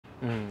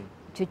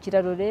icyo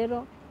kiraro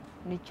rero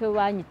nicyo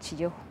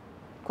banyiciyeho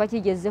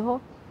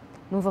twakigezeho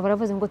numva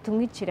baravuze ngo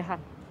tumwicire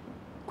hano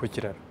ku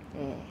kiraro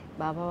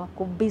baba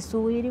bakubise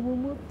uwiri mu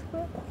mutwe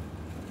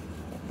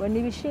ngo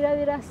nibishira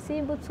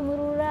birasimbutse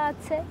umuriro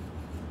uratse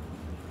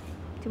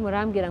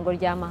timurambwira ngo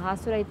ryama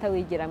hasi urahita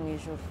wigira mu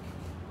ijuru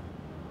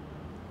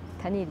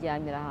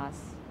taniryamira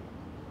hasi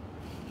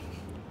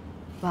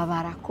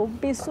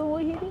babarakubise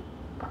uwiri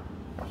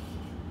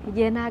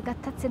igihe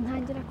nagatatse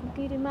ntangira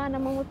kubwira Imana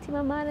mu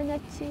mutima Mana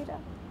nyakira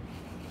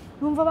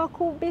numva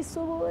bakubise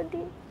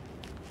ubundi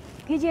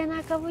igihe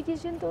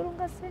nakavugije induru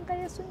ngasenga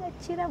Yesu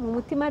nyakira mu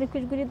mutima ariko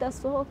ijwi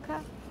ridasohoka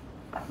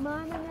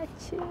Mana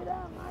nyakira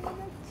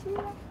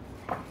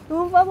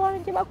numva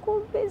bonje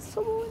bakubise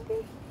ubundi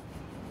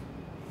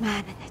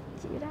Mana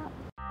nyakira.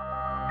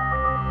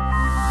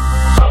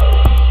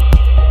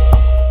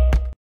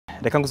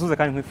 Reka ngusubize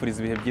kandi nkwifuriza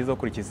ibihe byiza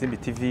kuri Isimbi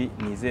TV.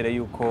 Nizere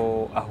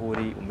yuko aho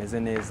uri umeze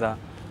neza.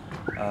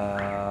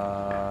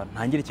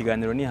 Ntangira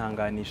ikiganiro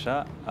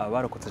nihanganisha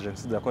abarokotse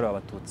Jenoside yakorewe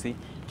Abatutsi.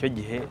 Cyo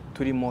gihe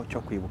turimo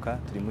cyo kwibuka,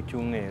 turi mu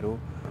cyumweru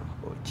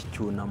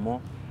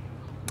cy'icyunamo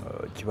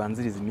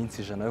kibanziriza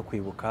iminsi 100 yo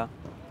kwibuka.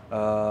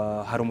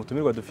 Hari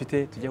umutumirwa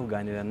dufite tujya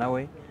kuganira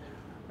nawe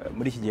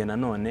muri iki gihe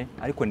nanone,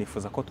 ariko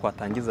nifuza ko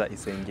twatangiza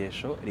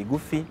isengesho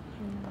rigufi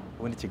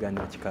ubundi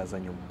ikiganiro kikaza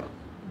nyuma.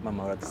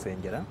 Mama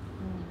uradusengera.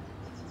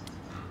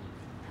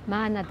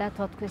 Mana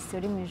data wa twese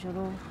uri mu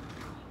ijuru,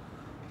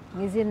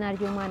 mu izina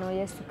ry'umwana wa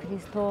Yesu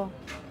Kristo,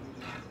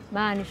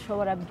 Mana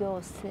ishobora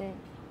byose,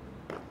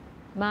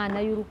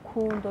 Mana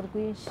y'urukundo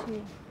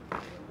rwinshi,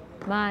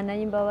 Mana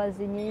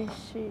y'imbabazi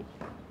nyinshi,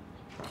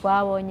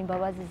 twabonye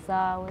imbabazi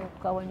zawe,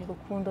 twabonye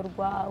urukundo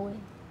rwawe,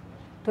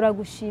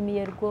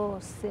 turagushimiye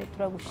rwose,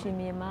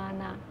 turagushimiye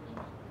Mana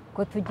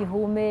ko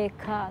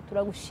tugihumeka,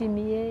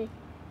 turagushimiye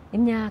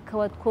imyaka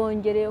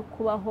watwongereye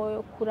kubaho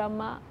yo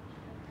kurama,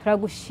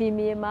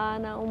 turagushimiye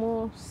Mana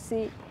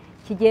umunsi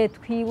kigiye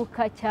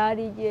twibuka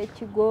cyari igihe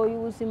kigoye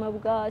ubuzima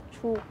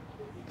bwacu,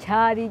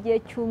 cyari igihe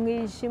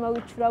cy'umwijima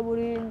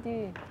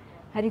w'icuraburindi,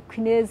 ariko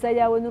ineza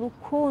yawe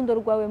n'urukundo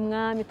rwawe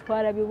Mwami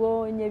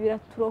twarabibonye,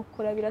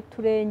 biraturokora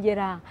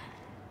biraturengera.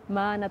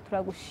 Mana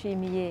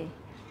turagushimiye,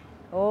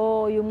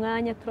 uyu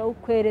mwanya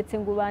turawukweretse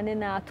ngo ubane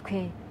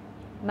natwe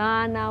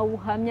Mana,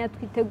 ubuhamya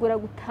twitegura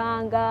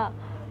gutanga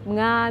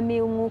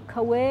Mwami,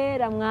 umwuka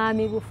wera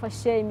Mwami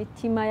bufashe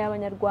imitima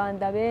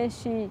y'Abanyarwanda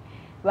benshi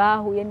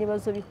bahuye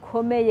n'ibibazo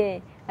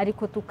bikomeye,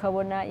 ariko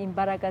tukabona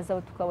imbaraga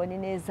zawe, tukabona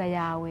ineza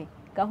yawe.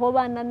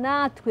 Gahobana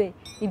natwe,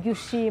 ibyo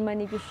ushima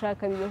n'ibyo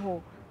ushaka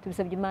bibeho,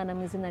 tubisabye Imana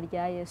mu izina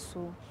rya Yesu,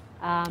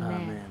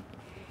 amen.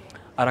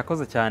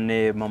 Arakoze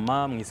cyane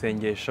mama mu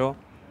isengesho.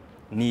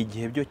 Ni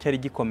igihe byo cyari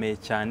gikomeye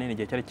cyane, ni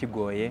igihe cyari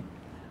kigoye,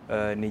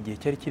 ni igihe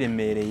cyari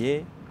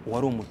kiremereye.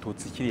 Wari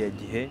umututsi kiriya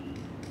gihe,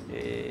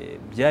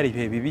 byari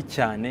ibihe bibi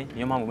cyane.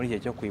 Niyo mpamvu muri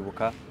igihe cyo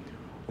kwibuka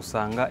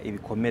usanga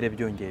ibikomere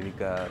byongeye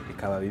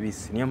bikaba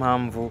bibisi. Niyo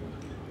mpamvu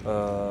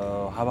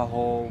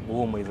habaho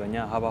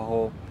guhumurizanya,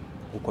 habaho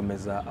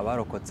gukomeza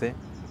abarokotse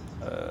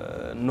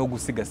no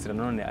gusigasira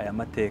none aya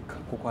mateka,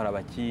 kuko hari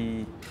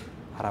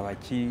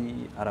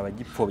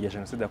abagipfobya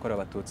Jenoside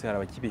yakorewe Abatutsi, hari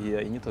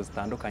abakibihira inyito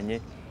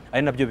zitandukanye,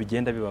 ari nabyo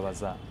bigenda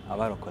bibabaza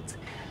abarokotse.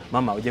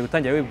 Mama ugiye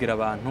gutangira wibwira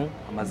abantu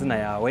amazina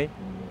yawe,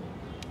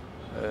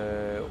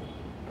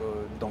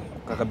 donc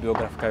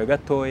akabiography kawe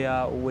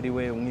gatoya,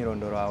 uriwe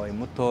umwirondoro wawe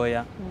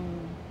mutoya.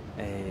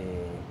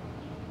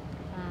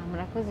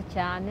 Murakoze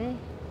cyane.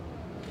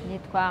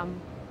 Nitwa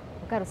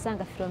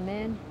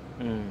yaPhilomene.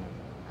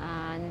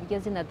 Niryo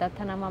zina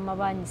data na mama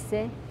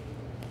banyise,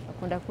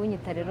 bakunda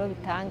kunyita rero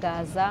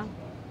bitangaza,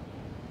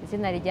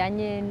 izina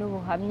rijyanye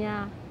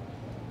n'ubuhamya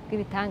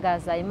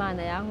bw'ibitangaza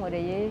Imana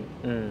yankoreye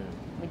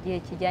mu gihe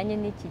kijyanye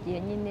n'iki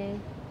gihe nyine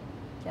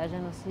cya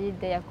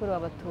Jenoside yakorewe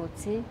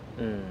Abatutsi.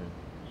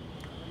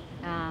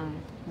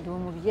 Ndi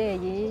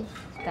umubyeyi,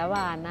 mfite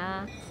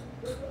abana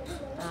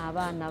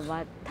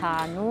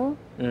 5,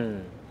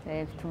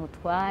 mfite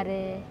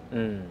umutware,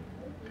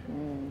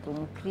 ndi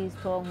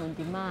umukristo,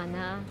 nkunda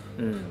Imana,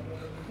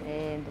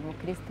 ndi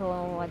umukristo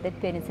wa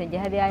DPR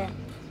nsengera hariya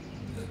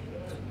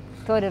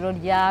itorero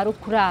rya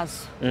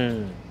Rukurazo.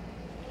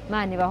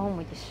 Imana ibahe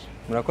umugisha.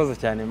 Murakoze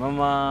cyane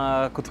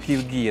mama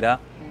kutwibwira.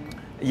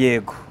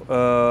 Yego,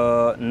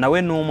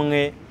 nawe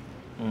numwe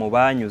mu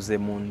banyuze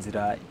mu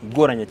nzira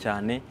igoranye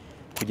cyane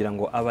kugira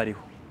ngo abe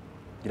ariho,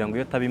 kugira ngo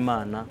iyo taba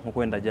Imana nkuko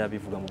wenda ajya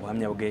bivuga mu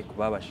buhamya bwe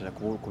kubabashije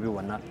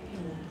kubibona,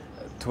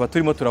 tuba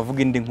turimo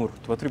turavuga indi nkuru,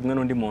 tuba turi kumwe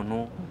n'undi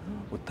muntu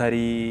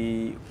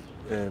utari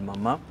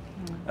mama,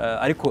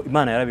 ariko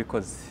Imana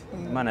yarabikoze.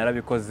 Imana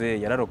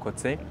yarabikoze,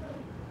 yararokotse,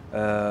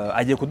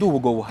 agiye kuduha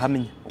ubwo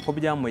buhamya uko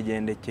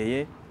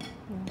byamugendekeye.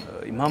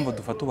 Impamvu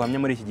dufata ubuhamya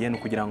muri iki gihe ni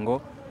kugira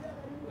ngo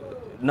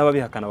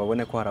n'ababihakana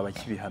babone ko hari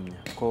abakibihamya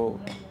ko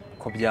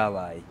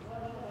byabaye.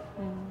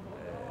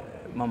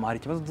 Mama, hari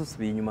ikibazo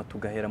dusubiye inyuma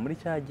tugahera muri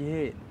cya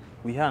gihe,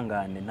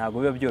 wihangane ntabwo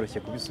biba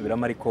byoroshye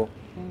kubisubiramo, ariko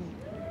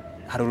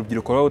hari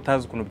urubyiruko rwo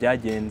utazi ukuntu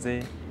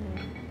byagenze.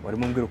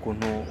 Warimo mbwira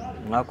ukuntu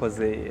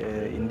mwakoze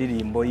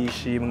indirimbo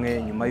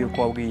y'ishimwe nyuma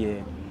y'uko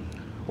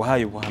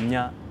wahaye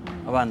ubuhamya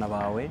abana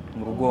bawe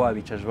mu rugo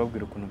wabicaje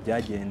babwira ukuntu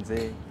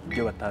byagenze,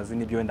 ibyo batazi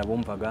n'ibyo wenda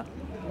bumvaga,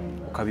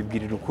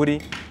 ukabibwirira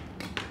ukuri.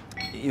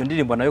 Iyo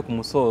ndirimbo nayo ku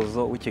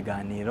musozo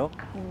w'ikiganiro,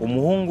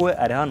 umuhungu we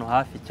ari hano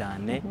hafi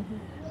cyane,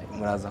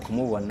 muraza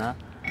kumubona.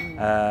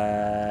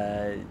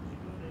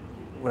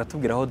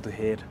 Uratubwira aho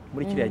duhera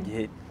muri kiriya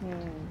gihe.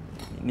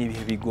 Ni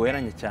ibihe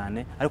bigoranye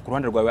cyane, ariko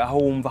uruhande rwawe aho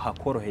wumva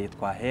hakoroheye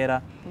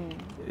twahera.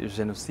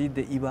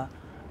 Jenoside iba,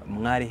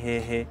 mwari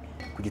hehe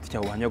ku giti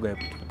cyawe? Ubuhamya bwawe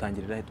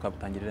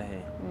twabutangirira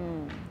hehe?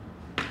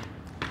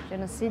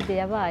 Jenoside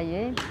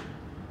yabaye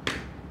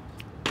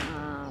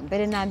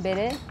mbere na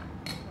mbere,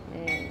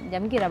 njya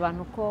mbwira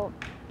abantu ko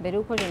mbere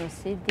y'uko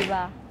jenoside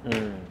iba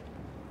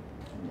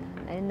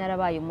nari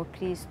narabaye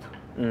umukristo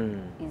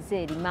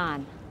izera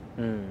Imana,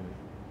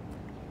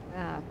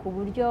 ku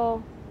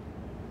buryo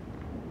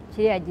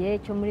kiriya gihe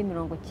cyo muri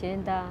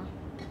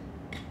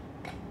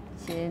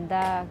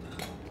 1991,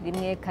 1,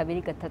 2,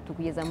 3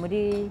 kugeza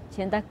muri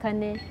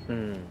 94,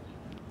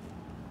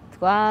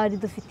 twari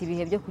dufite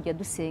ibihe byo kujya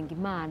dusenga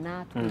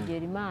Imana,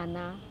 twegera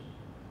Imana.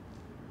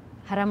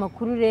 Hari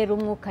amakuru rero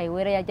umwuka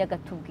wera yajyaga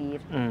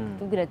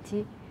tubwira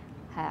ati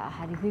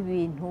hariho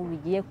ibintu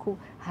bigiye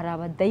hari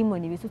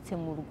abadayimoni bisutse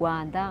mu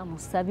Rwanda,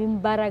 musaba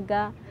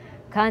imbaraga,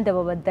 kandi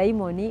abo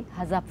badayimoni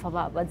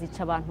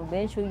bazica abantu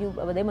benshi,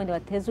 abadayimoni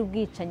bateza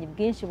ubwicanyi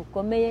bwinshi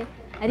bukomeye,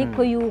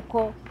 ariko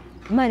yuko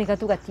Imana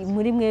ikatubwira ati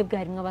muri mwebwe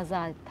harimo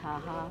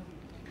abazataha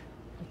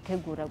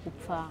gutegura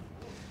gupfa,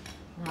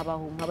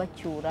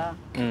 nkabacyura,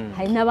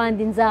 hari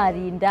n'abandi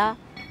nzarinda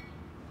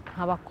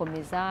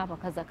nkabakomeza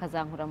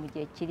bakazankura mu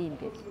gihe kiri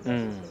imbere.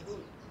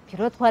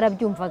 Rero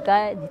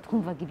twarabyumvaga,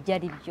 ntitwumvaga ibyo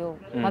ari byo,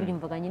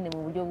 twabyumvaga nyine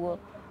mu buryo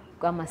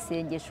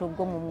bw'amasengesho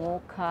bwo mu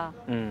mwuka.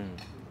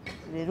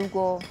 Rero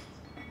ubwo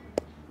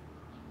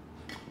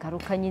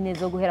garuka nyine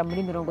zo guhera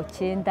muri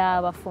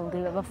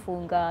 1990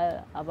 bafunga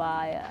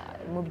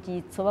mu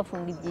byitso,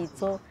 bafunga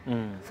ibyitso,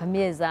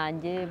 famiye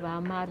zanjye ba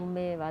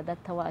marume ba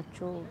data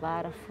wacu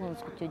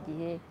barafunzwe. Icyo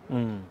gihe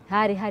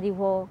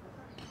hariho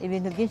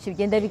ibintu byinshi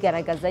bigenda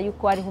bigaragaza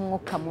yuko hariho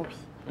umwuka mubi.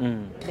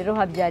 Rero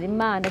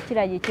Habyarimana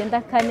kiriya gihe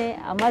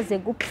 94 amaze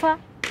gupfa,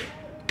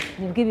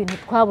 nibwo ibintu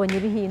twabonye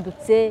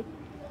bihindutse.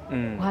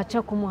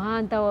 Uhaca ku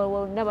muhanda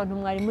n'abantu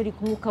mwari muri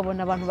kumwe,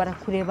 ukabona abantu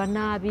barakureba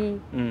nabi,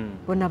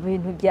 ubona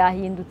ibintu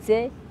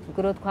byahindutse.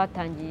 Ubwo rero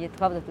twatangiye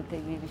twavuga tuti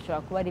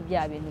bishobora kuba ari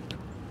bya bintu.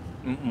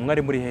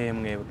 Mwari muri hehe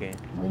mwebwe?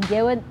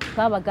 Njyewe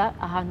twabaga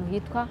ahantu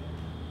hitwa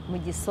mu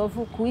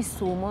Gisovu ku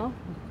Isumo.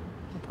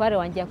 Umutware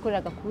wanjye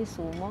yakoreraga ku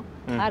Isumo,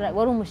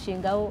 wari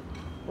umushinga wo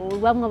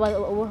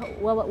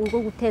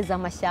guteza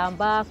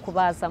amashyamba,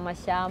 kubaza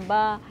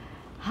amashyamba,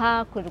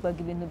 hakorerwaga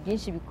ibintu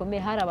byinshi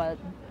bikomeye. Hari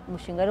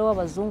umushinga rero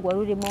w'abazungu wari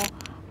urimo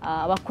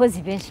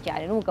abakozi benshi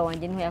cyane, n'umugabo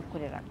wanjye niho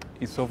yakoreraga.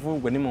 Isovu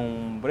ubwo ni mu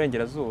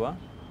burengerazuba?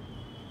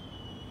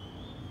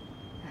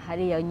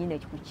 Hariya nyine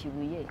ku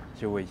Kibuye.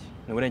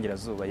 Ni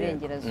burengerazuba.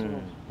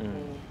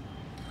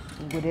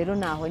 Ubwo rero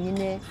naho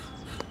nyine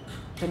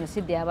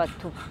jenoside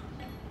y'abatuba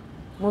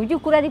mu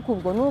by'ukuri. Ariko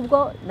ubwo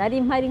nubwo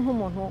nari mpari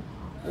nk'umuntu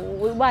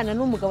ubana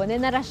n'umugabo, nari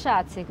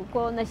narashatse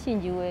kuko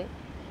nashyingiwe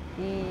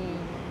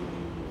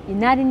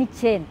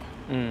 89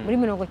 muri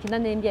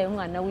 1990 mbyaye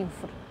umwana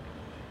w'imfura.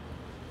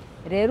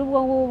 Rero ubwo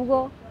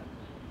ngubwo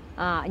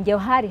njye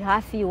hari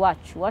hafi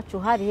y'iwacu,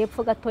 hari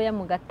hepfo gatoya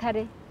mu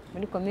Gatare,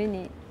 muri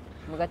komini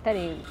mu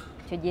Gatare.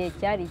 Icyo gihe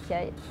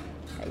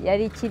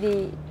yari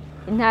kiri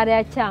intara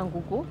ya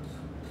Cyangugu.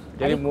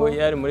 Yari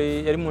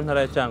mu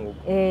ntara ya Cyangugu,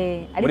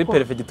 muri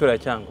perefegitura ya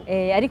Cyangugu.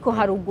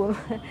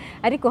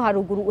 Ariko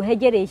haruguru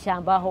uhegereye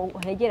ishyamba,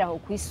 uhegera aho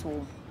ku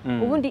Isumo.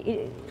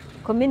 Ubundi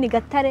komini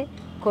Gatare,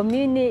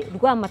 komini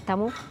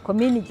Rwamatamu,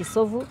 komini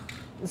Gisovu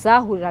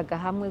zahuriraga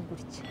hamwe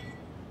gutya.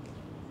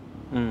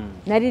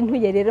 Nari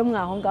ntuye rero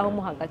mwaho ngaho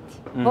mo hagati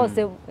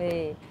hose.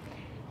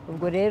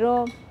 Ubwo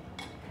rero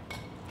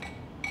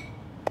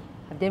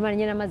Habyarimana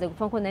nyine amaze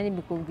gupfa, ko nari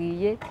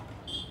mbikubwiye,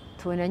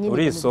 tubona nyine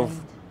uri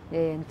Isovu.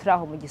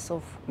 Turaho mu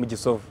Gisovu.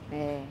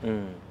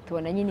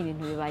 Tubona nyine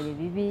ibintu bibaye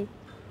bibi,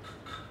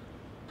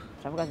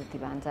 turavuga tuti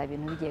banza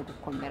ibintu bigiye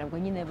gukomera. Ubwo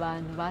nyine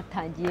abantu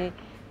batangiye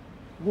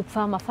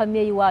gupfa,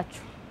 amafamiye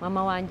y'iwacu.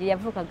 Mama wanjye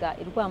yavukaga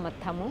i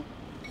Rwamatamu,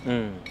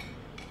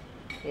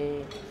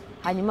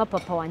 hanyuma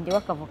papa wanjye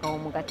wakavuka aho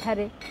mu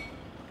Gatare.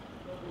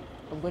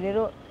 Ubwo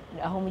rero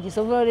aho mu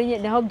Gisovu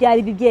naho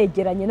byari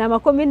bibyegeranye, ni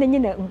amakomine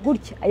nyine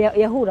gutya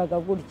yahuraga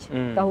gutya,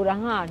 gahura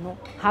nk'ahantu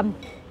hamwe.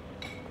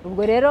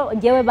 Ubwo rero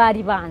njyewe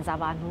bari banza,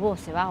 abantu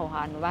bose baho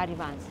hantu bari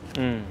banza.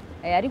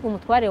 Ariko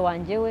umutware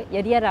wanjye we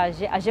yari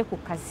yaraje aje ku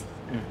kazi,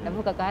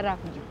 yavugaga hari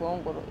ku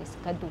Gikongoro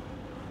Esikadu,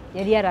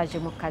 yari yaraje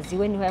mu kazi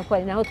we, niho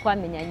yakoreye, naho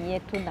twamenyanye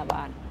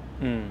tunabana.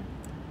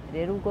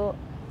 Rero ubwo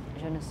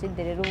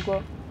jenoside rero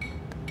ubwo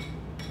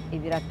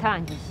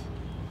ibiratangiye,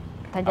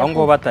 aho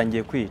ngo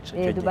batangiye kwica.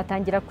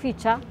 Batangira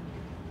kwica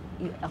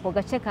ako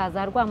gace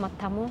kaza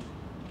Rwamatamu,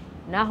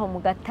 naho mu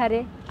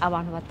Gatare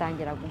abantu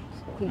batangira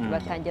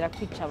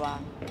kwica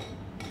abantu.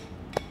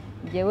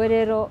 Njyewe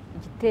rero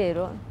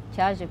igitero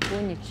cyaje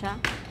kunyica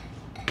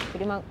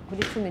kuri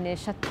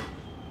 13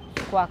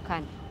 kwa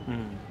 4.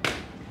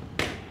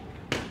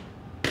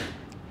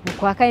 Mu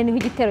kwa kane niho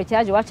igitero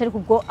cyaje iwacu, ariko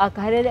ubwo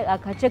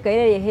agace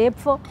gaherereye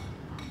hepfo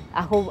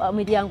aho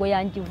imiryango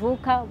yanjye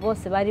ivuka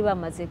bose bari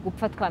bamaze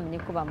gupfa, twamenye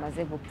ko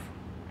bamaze gupfa.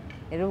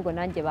 Rero ubwo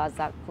nanjye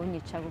baza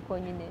kunyica kuko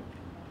nyine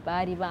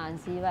bari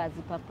bazi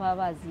papa,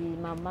 bazi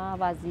mama,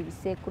 bazi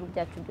ibisekuru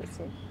byacu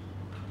byose,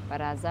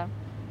 baraza.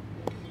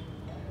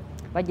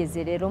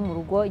 Bageze rero mu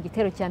rugo,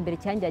 igitero cya mbere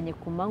cyanjyanye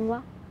ku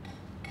manywa,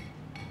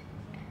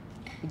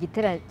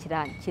 igitero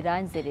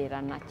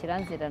kiranzererana,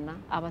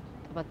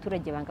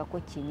 abaturage banga ko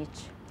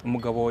kinyica.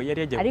 Umugabo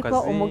yari yagiye ku kazi,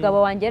 ariko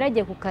umugabo wanjye yari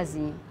yagiye ku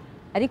kazi,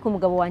 ariko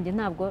umugabo wanjye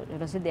ntabwo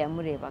jenoside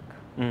yamurebaga.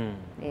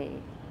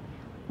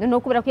 Noneho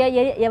kubera ko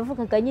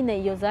yavugaga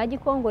nyine iyo za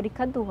Gikongoro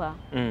ikaduha,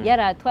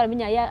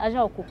 twaramenya aje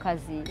aho ku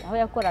kazi aho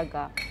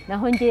yakoraga,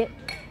 naho nge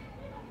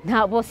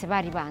nta bose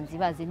bari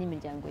bazi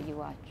n'imiryango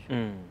y'iwacu.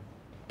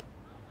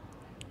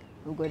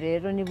 Ubwo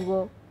rero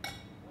nibwo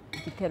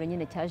igitero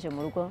nyine cyaje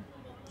mu rugo,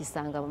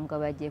 gisanga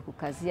umugabo yagiye ku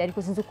kazi, ariko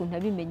sinzi ukuntu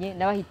yabimenye,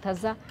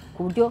 n'abahitaza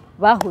ku buryo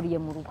bahuriye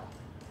mu rugo.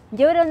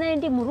 Njyewe rero nari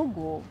ndi mu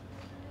rugo,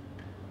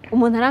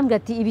 umuntu arambwira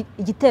ati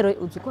igitero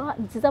uzi ko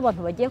nziza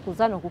abantu bagiye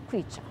kuza no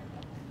kukwica.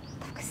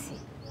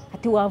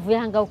 Ati wavuye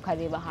aha ngaho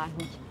ukareba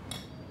ahantu ujya.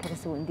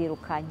 Twese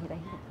ndirukankira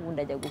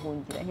ubundi ajya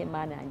guhungira he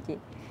mana yanjye,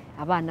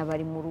 abana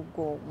bari mu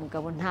rugo,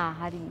 umugabo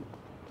ntahari.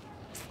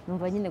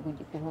 Numva nyine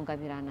guhunga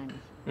birananiye.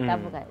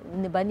 Ndavuga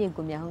niba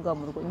nigumye aho ngaho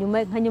mu rugo,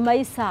 nyuma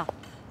y'isaha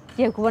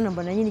ngiye kubona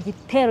mbona nyine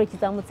igitero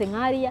kizamutse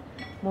nk'ariya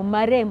mu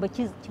marembo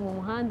mu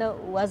muhanda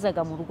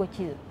wazaga mu rugo,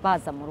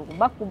 baza mu rugo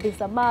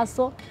bakubisa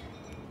amaso,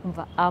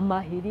 umva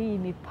amahiri,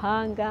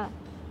 imipanga,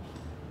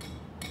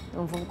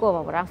 umva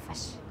ubwoba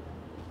buramfashe.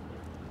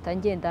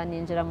 Tangenda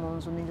ninjira mu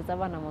nzu, ninjiza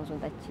abana mu nzu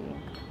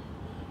ndakinga.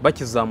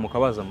 Bakizamuka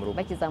baza mu rugo?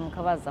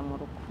 Bakizamuka baza mu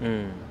rugo.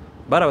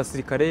 Bari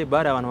abasirikare,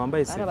 bari abantu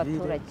bambaye civile?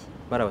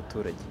 Bari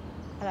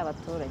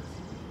abaturage.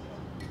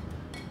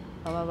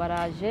 Aba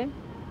baraje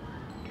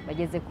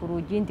bageze ku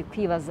rugi, ndi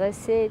kwibaza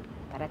se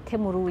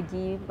baratema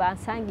urugi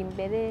bansanga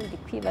imbere, ndi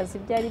kwibaza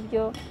ibyo ari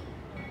byo,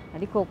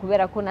 ariko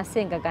kubera ko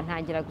nasengaga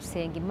ntangira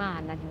gusenga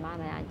Imana,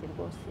 Imana yanjye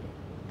rwose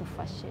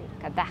dufashe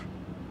kada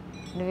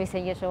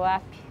n'ibisengesho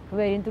wapi,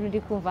 kubera induru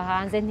ndi kumva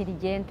hanze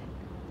ntirigenda.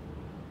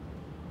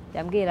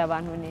 Yambwira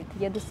abantu ni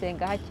tujye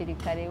dusenga hakiri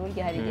kare,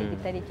 burya hari igihe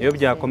kitari cyo. Iyo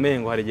byakomeye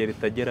ngo hari igihe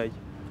ritagerayo.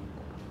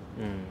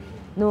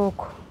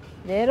 Nuko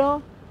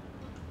rero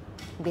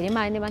mbere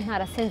Imana niba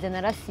ntarasenze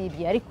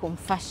narasibye, ariko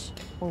mfasha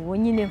ubu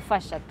nyine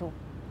mfasha tu.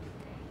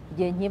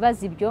 Igihe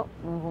nkibaza ibyo,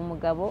 numva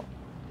umugabo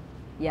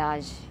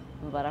yaje,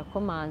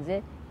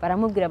 barakomanze,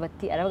 baramubwira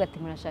bati, aravuga ati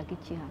murashaka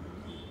iki hano?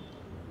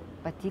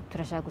 Bati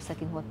turashaka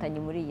gusaka inkotanyi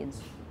muri iyi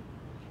nzu.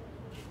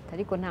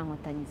 Ariko nta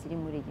nkotanyi ziri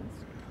muri iyi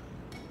nzu.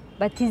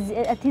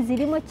 Ati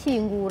zirimo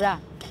kingura.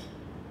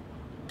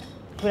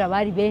 Kubera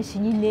bari benshi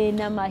nyine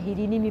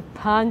n'amahiri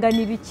n'imipanga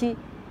n'ibiki,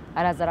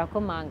 araza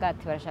arakomanga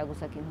ati barashaka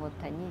gusaka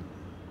inkotanyi,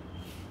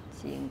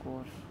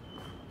 kingura.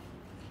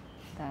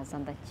 Ndaza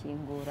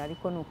ndakingura,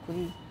 ariko ni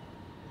ukuri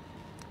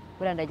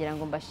buriya ndagira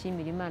ngo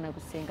mbashimire Imana,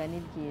 gusenga ni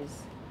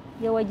byiza.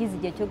 Iyo wagize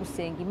igihe cyo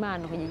gusenga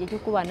Imana, ukagira igihe cyo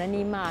kubana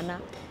n'Imana,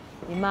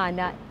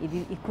 Imana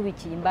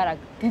ikubikiye imbaraga.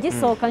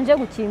 Ngisohoka nje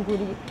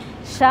gukingura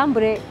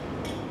shambure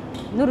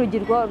n'urugi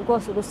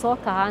rwose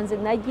rusohoka hanze,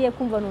 nagiye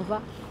kumva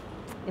numva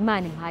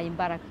Imana impaye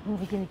imbaraga,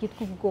 numva ikintu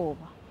cyitwa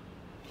ubwoba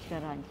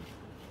kirarangira,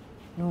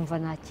 numva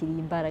nakiriye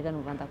imbaraga,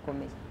 numva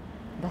ndakomeye.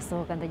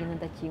 Ndasohoka ndagenda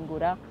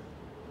ndakingura,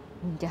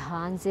 njya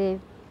hanze,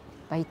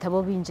 bahita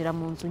bo binjira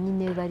mu nzu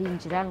nyine,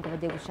 barinjira ngo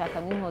bagiye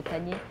gushakamo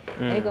inkotanyi,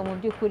 ariko mu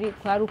by'ukuri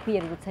kwari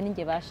ukwiyerurutsa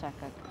n'inge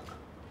bashakaga.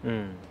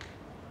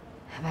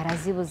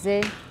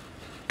 Barazibuze,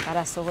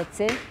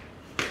 barasohotse.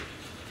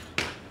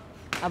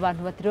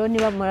 Abantu bati rero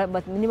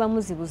niba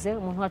muzibuze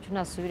umuntu wacu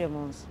nasubire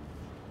mu nzu.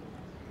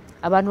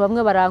 Abantu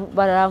bamwe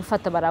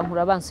baramfata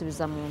barankura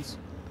bansubiza mu nzu,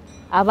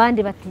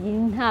 abandi bati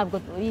ntabwo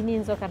iyi ni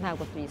inzoka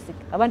ntabwo tuyisiga.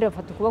 Abandi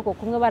bafata ukuboko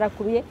kumwe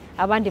barakuruye,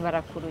 abandi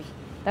barakuruye.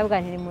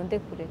 Ndavuga nti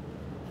nimundekure,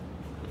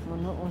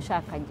 umuntu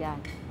unshaka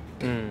njyana.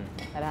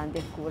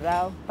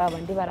 Barandekura,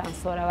 babandi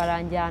baransora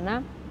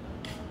baranjyana,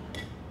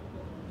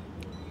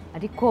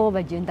 ariko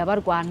bagenda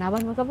barwana.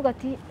 Abantu bakavuga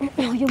ati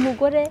uyu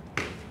mugore,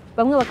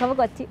 bamwe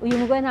bakavuga ati uyu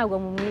mugore ntabwo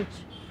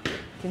mumwica,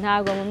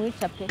 ntabwo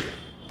mumwica pe.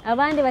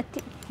 Abandi bati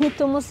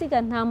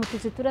ntitumusiga, nta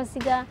mututsi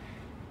turasiga,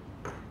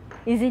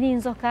 izi ni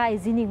inzoka,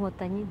 izi ni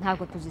inkotanyi,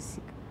 ntabwo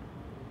tuzisiga.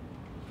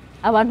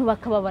 Abantu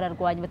bakaba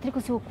bararwanya, bati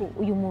ariko si uko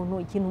uyu muntu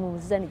ikintu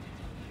mubuziza ni,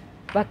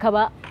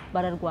 bakaba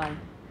bararwanya.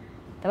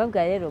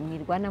 Ndababwira rero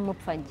mwirwana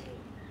mupfa njye,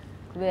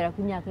 kubera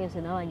ko imyaka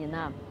yose nabanye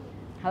namwe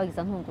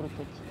habagiza ntunga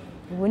urutoki.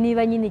 Ubu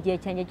niba nyine igihe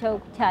cyanjye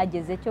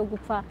cyageze cyo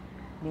gupfa,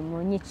 ni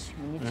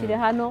munyicire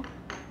hano,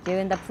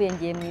 jewe ndapfuye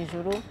ngiye mu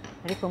ijuru,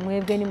 ariko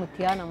mwebwe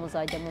nimutihana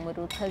muzajya mu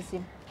muriro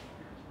utazima.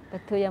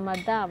 Batoye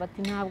amada,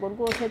 bati ntabwo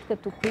rwose twe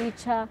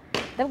tukwica.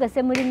 Ndavuga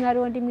se muri mwe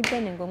hariho ndi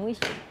mwidene ngo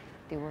mwishyure?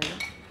 Ndibona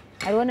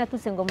hariho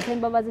natutse ngo mutembe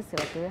imbabazi se?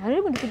 Batoye hari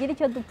ubundi kugira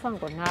icyo dupfa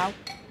ngo ntawe,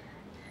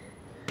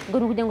 ngo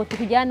ni ukugira ngo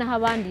tukujyane aho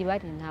abandi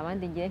bari, nta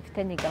bandi ngiye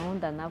mfite ni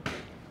gahunda nabo.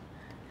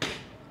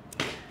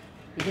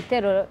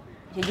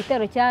 Icyo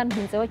gitero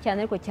cyantinzeho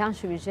cyane, ariko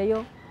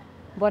cyanshubijeyo,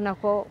 mbona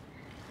ko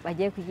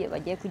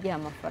bagiye kugiha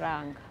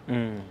amafaranga.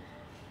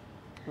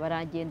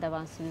 Baragenda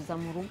bansubiza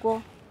mu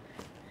rugo,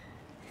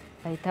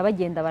 bahita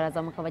bagenda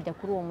barazamuka bajya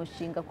kuri uwo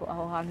mushinga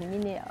aho hantu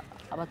nyine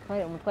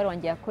umutware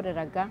wanjye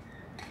yakoreraga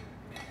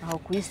aho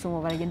ku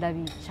Isumo. Baragenda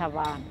bica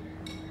abantu,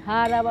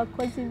 hari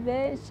abakozi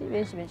benshi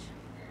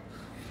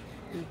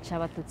bica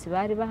abatutsi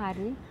bari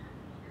bahari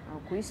aho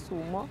ku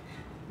Isumo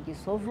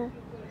Gisovu.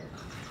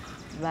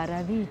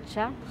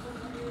 Barabica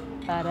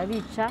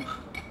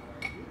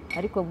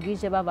ariko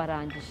bwije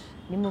babarangije.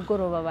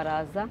 Nimugoroba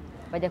baraza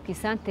bajya ku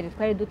isantere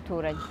twari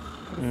duturanye.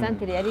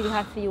 Isantere yari iri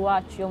hafi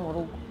y'iwacu yo mu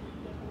rugo.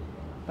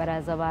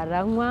 Baraza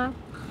baranywa,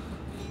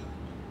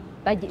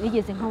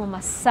 bigeze nko mu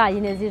masaa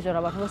 4 z'ijoro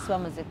abantu bose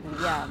bamaze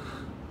kuryama.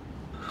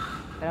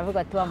 Baravuga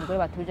ati wa mugore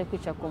batuje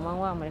kwica ku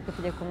manywa, mureke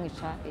tujye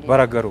kumwica.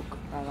 Baragarutse.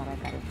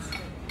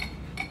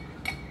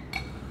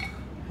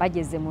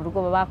 Bageze mu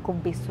rugo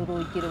bakubise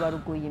urugi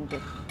baruguye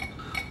imbere.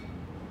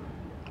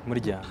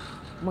 Muryama.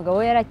 Umugabo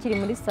we yarakiri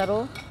muri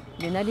salo,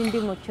 njye nari ndi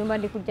mu cyumba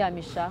ndi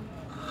kuryamisha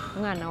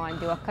umwana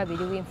wanjye wa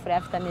kabiri w'imfura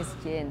afite amezi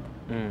 9.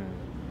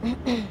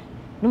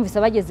 Numvise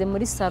bageze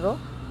muri salo,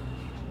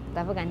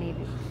 ndavuga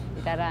nibi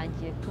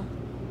birarangiye tu.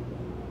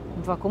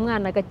 Mva ku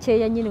mwana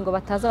gakeya nyine ngo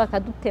bataza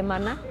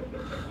bakadutemana.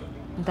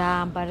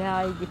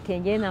 Ndambara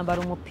igitenge,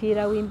 nambara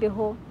umupira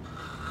w'imbeho,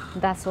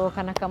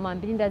 ndasohokana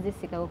kamambiri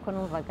ndazisika kuko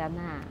numvaga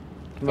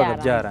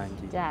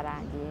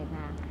byarangiye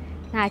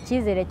nta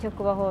cyizere cyo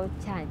kubaho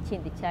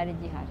kindi cyari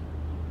gihari.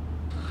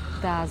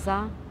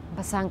 Ndaza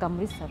mbasanga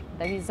muri salo,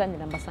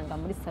 ndabizanira mbasanga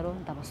muri salo,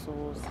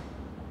 ndabasuhuza.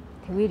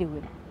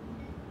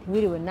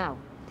 Ntiwiriwe nawe,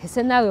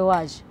 ese nawe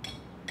waje?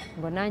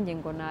 Ngo nanjye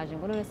ngo naje.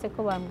 Ngo none se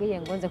ko bambwiye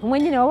ngo nze kumwe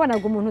nyine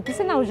wabonaga umuntu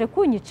ese nawe uje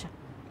kunyica?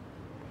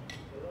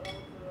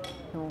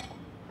 Nuko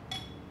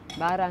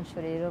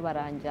baranshoreye rero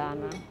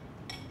baranjyana,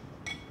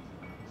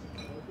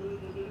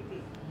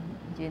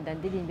 ngenda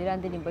ndirimbira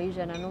indirimbo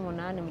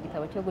y'108 mu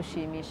gitabo cyo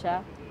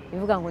gushimisha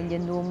ivuga ngo nge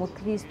ndi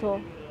umukristo,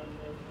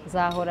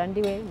 nzahora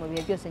ndiwe mu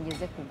bihe byose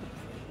ngeze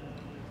kugupfa.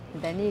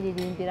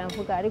 Ndaniririmbira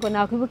mvuga, ariko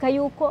nakwibuka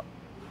yuko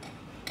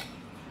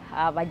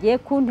bagiye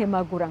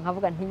kuntemagura,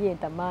 nkavuga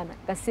ntiyenda Mana,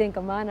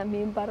 gasenga Mana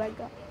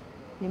mpimbaraga,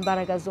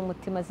 n'imbaraga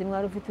z'umutima zimwe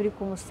wari ufite uri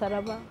ku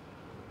musaraba.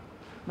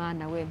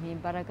 Mana we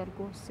mpimbaraga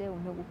rwose,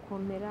 umpe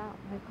gukomera.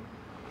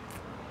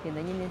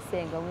 Ngenda nyine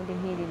nsenga, ubundi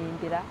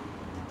nkiririmbira.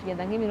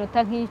 Tugenda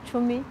nk'iminota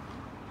 10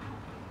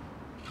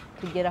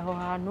 tugera aho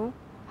hantu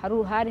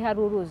hari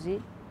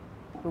uruzi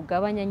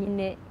rugabanya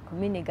nyine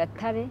komine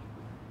Gatare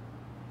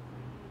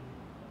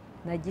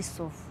na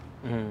Gisovu.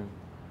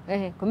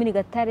 Komine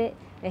Gatare,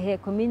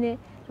 komine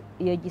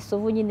iyo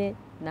Gisovu nyine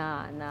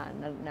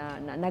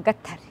na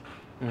Gatare.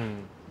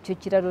 Icyo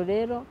kiraro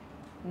rero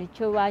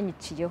nicyo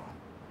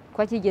banyiciyeho.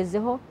 Kwa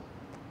kigezeho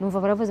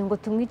numva baravuze ngo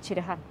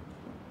tumwicire hano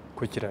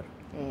ku kiraro.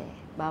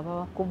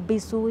 Baba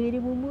bakubise uwiri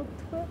mu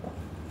mutwe,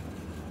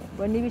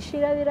 ngo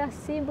nibishira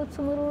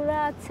birasimbutse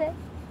umururatse.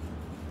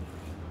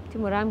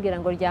 Timurambwira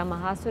ngo ryama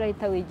hasi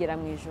urahita wigira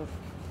mu ijuru.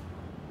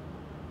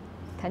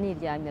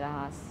 Taniryamira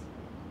hasi.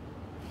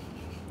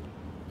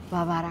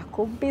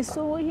 Babarakubise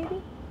ubuhiri.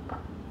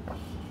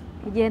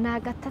 Igihe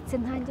nagatatse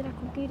ntangira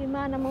kubwira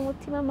Imana mu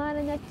mutima,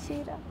 Mana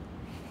nyakira.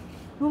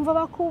 Numva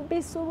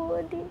bakubise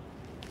ubundi.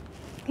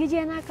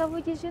 Igihe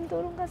nakavugije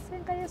induru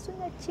ngasenga Yesu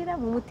nyakira,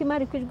 mu mutima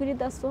ariko ijwi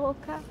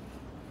ridasohoka.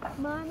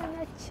 Mana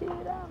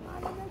nyakira,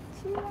 Mana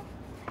nyakira.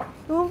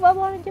 Numva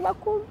bonje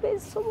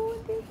bakubise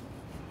ubundi.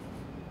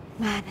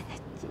 Mana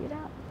nyakira,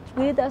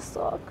 ijwi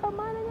ridasohoka,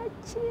 Mana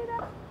nyakira.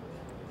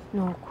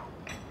 Nuko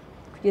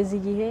kugeza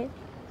igihe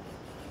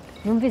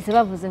numvise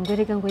bavuze ngo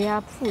reka ngo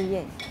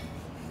yapfuye.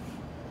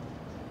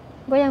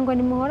 Ngo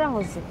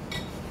nimuhorahoze.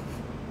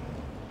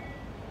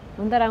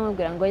 Undi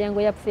aramubwira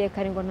ngo yapfuye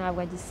kare ngo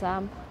ntabwo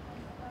agisamba.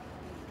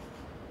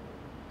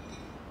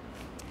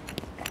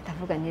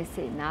 Ndavuga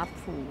nese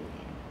napfuye,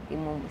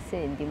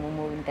 ndi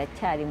mu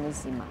ndacyari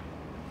muzima.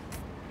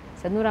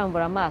 Se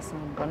nurambura amaso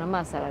mbona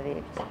amaso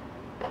ararebye.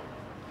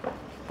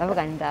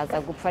 Ndavuga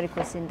ndaza gupfa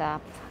ariko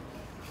sindapfa.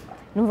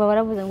 Numva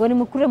baravuze ngo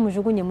nimukure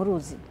mujugunye mu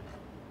ruzi.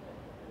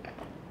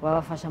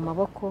 Babafasha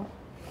amaboko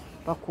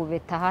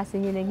bakubeta hasi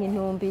nyine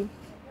nk'intumbi,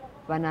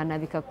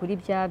 bananabika kuri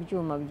bya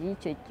byuma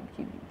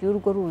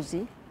by'urwo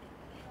ruzi.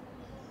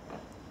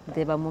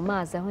 Ndeba mu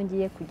mazi aho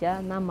ngiye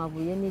kujya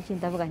n'amabuye n'iki,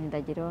 ndavuga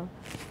ndageraho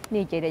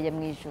nigereye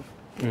mu ijuru.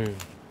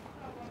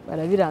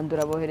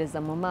 Barabirandura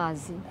bohereza mu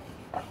mazi.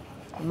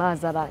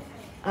 Amazi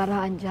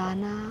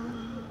aranjyana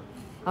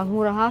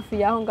ankura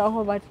hafi y'aho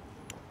ngaho bari.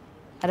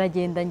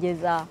 Aragenda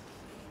angeza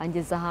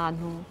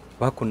ahantu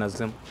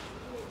bakunazemo.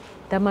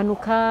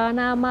 ndamanuka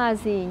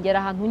n'amazi ngera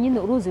ahantu nyine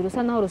uruzi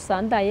rusa naho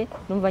rusandaye,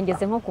 numva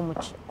ngeze nko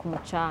ku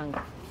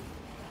mucanga.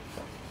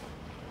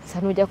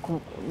 Sanujya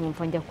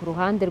numva njya ku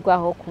ruhande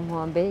rwaho ku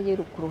nkombe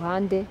y'uru ku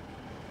ruhande,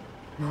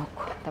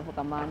 nuko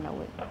ndavuga Mana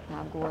we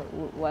ntabwo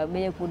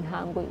wamenye ko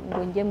ntango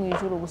ngo njye mu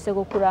ijuru ubuse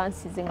ko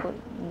kuransize ngo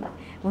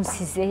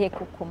unsize he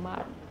kuko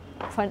Mana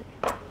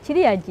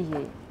kiriya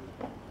gihe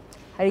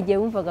hari igihe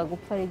wumvaga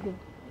gupfa ari byo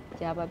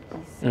byaba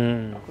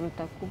byiza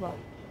kuruta kubaho.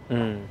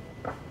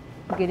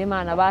 mbwira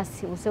Imana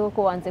basi use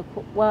ko wanze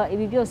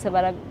ibi byose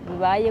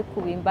bibaye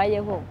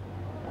kubimbayeho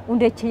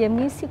undekeye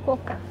mu isi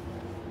koko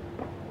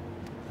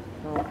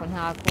nuko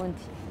nta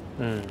kundi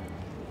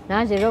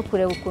naje rero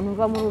kureba ukuntu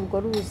mva muri urwo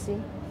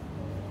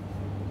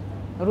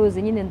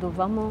ruzi nyine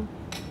nduvamo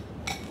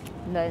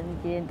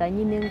ndagenda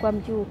nyine ngwa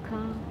mbyuka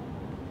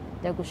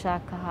njya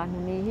gushaka ahantu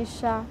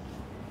nihisha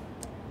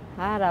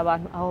hari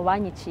abantu aho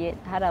banyiciye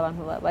hari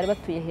abantu bari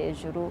batuye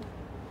hejuru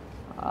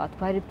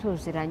twari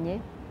tuziranye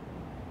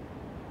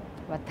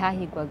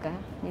batahigwaga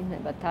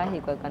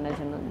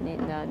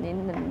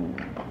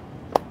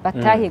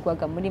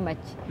batahigwaga muri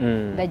make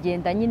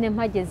ndagenda nyine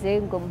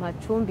mpageze ngo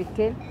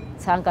mpacumbike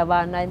nsanga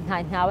abana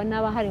ntawe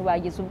n'abahari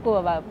bagize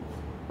ubwoba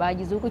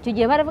icyo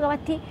gihe baravuga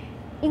bati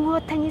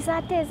inkotanyi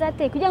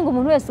zateye kugira ngo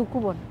umuntu wese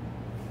ukubona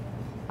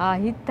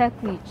ahita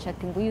kwica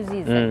ati ngo uyu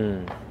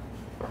uzizanye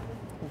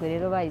ubwo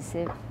rero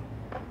bahise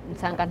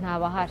nsanga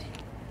ntabahari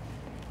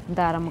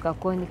ndara mu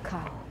gakoni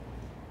kaho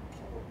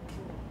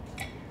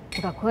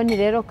gakoni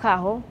rero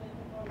kaho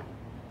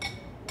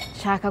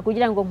nshaka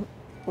kugira ngo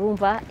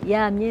urumva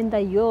ya myenda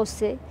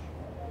yose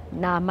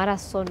ni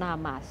amaraso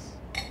n'amazi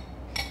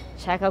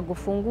nshaka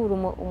gufungura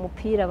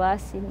umupira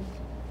basi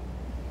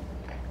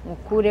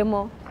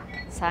mukuremo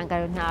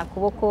nsanga nta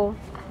kuboko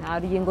nta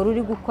rugingo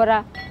ruri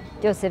gukora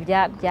byose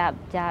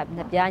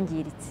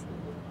byangiritse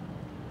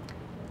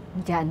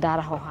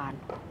ndara aho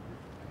hantu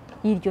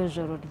iryo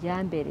joro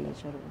ryambereye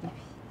ijoro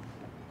ribi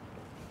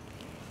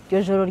iryo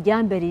joro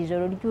ryambereye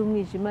ijoro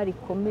ry'umwijima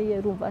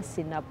rikomeye rumva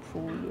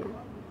sinapfuye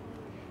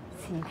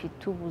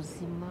simfite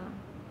ubuzima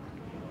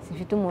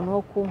simfite umuntu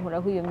wo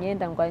kunkuraho iyo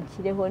myenda ngo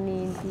anshyireho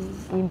n'indi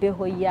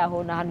imbeho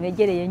yaho ni ahantu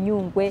hegereye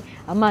Nyungwe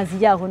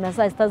amazi yaho na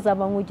saa sita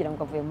z'amanywa ugira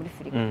ngo avuye muri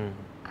firigo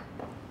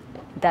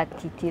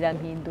ndatitira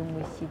mpinda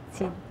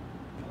umushyitsi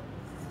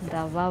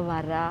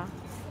ndababara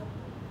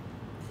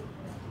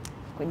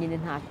ko nyine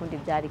nta kundi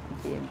byari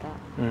kugenda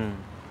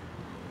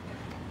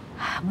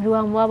muri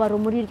wa mubabaro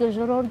muri iryo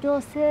joro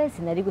ryose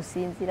sinari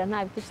gusinzira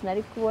nta biti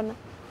sinari kubona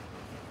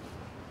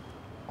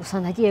gusa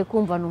nagiye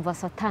kumva numva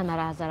Satani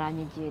araza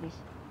aranyegereye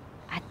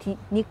ati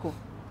niko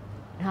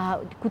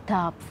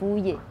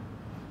kutapfuye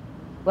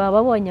baba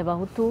babonye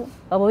abahutu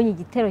babonye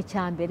igitero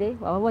cya mbere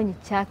baba babonye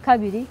icya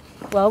kabiri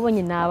baba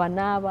babonye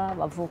n'aba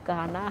bavuka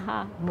aha n'aha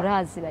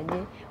muraziranye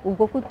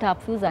ubwo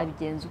kutapfuye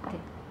uzabigenza ute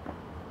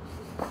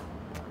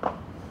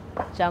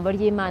ijambo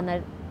ry'Imana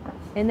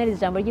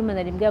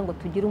rimbwira ngo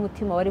tugire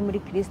umutima wari muri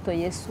Kristo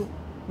Yesu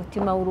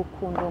umutima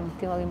w'urukundo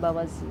umutima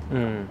w'imbabazi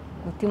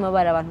umutima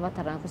bari abantu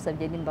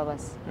batarangusabye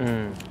n'imbabazi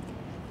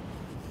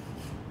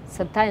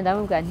Satani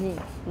ndamubwira nti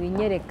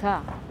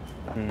winyereka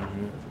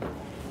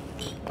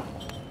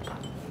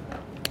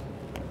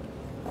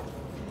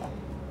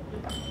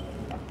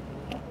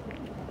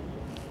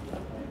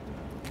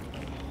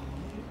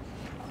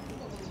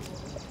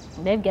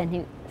ndabwira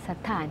nti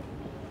Satani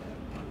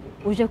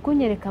uje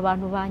kunyereka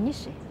abantu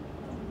banyishe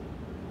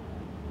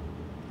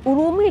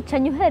uri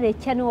umwicanyi uhereye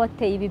cyane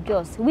wateye ibi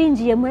byose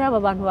winjiye muri aba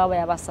bantu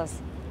babaye abasazi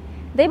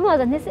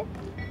ndayimubaza ntese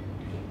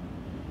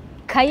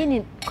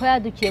Kayini ko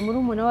yadukiye muri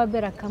umuntu wa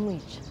Bera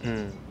akamwica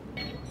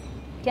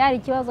cyari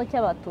ikibazo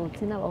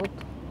cy'abatutsi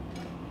n'abahutu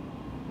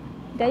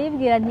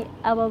ndayibwira nti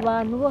aba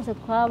bantu bose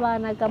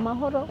twabanaga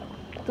amahoro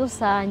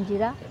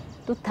dusangira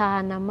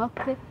dutahana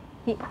amakwe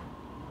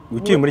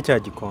ugiye muri cya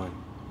gikoni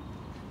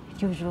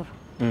iryo joro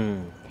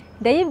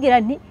ndayibwira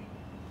nti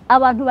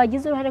abantu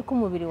bagize uruhare ku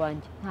mubiri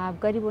wanjye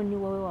ntabwo ari bo ni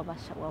wowe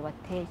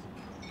wabateye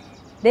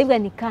ndayibwira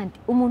nti kandi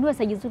umuntu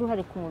wese agize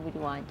uruhare ku mubiri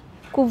wanjye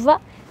kuva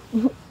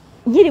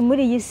nkiri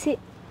muri iyi si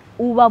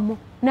ubamo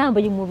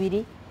nambaye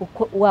umubiri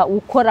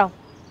ukoraho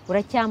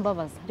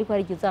uracyambabaza ariko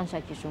hari igihe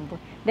uzanshakisha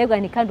umbona ndabwira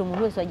nti kandi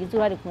umuntu wese wagize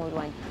uruhare ku mubiri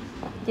wanjye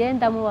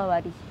genda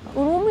mubabariye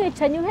uri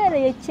umwicanyi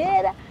uhereye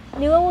kera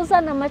ni wowe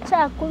uzana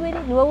amacakubiri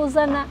ni wowe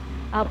uzana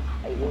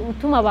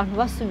utuma abantu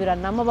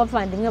basubiranamo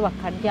bavandimwe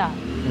bakaryama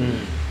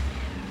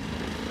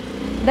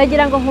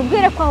ndagira ngo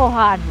nkubwire ko aho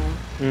hantu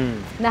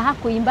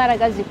nahakuye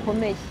imbaraga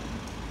zikomeye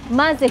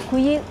maze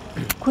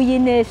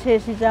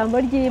kuyinesheje ijambo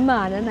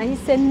ry'Imana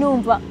nahise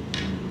numva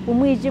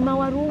umwijima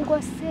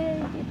warungose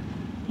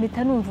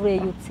mpita numva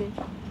ureyutse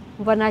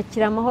mva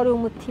nakira amahoro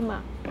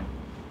y'umutima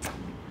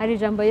hari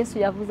ijambo Yesu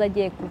yavuze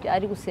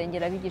ari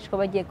gusengera abigishwa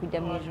bagiye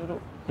kujya mu ijuru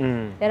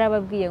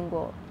yarababwiye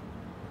ngo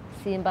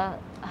simba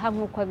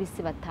hamwe uko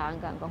abisi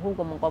batanga ngo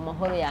ahubwo ngo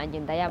amahoro yanjye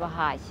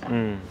ndayabahaye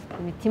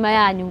imitima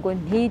yanyu ngo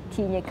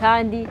ntitinye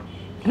kandi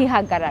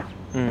ntihagarare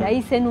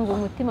nahise numva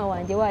umutima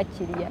wanjye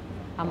wakiriye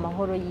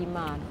amahoro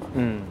y'Imana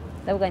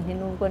ndavuga nti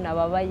nubwo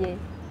nababaye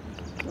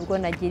nubwo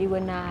nagiriwe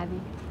nabi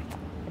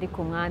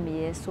ariko umwami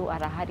Yesu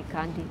arahari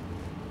kandi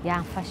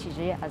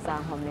yamfashije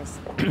azankomeza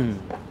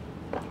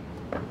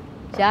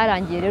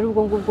byarangiye rero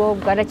ubwo ngubwo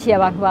bwarakiye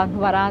abantu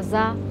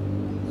baraza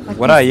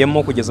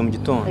warayemo kugeza mu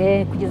gitondo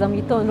kugeza mu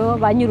gitondo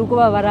ba nyurugo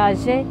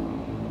babaraje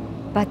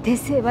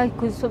batese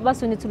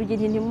basunitse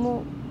urugendo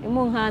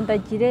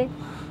ntimunkandagire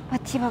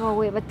bati baba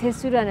we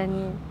batese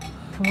urananiye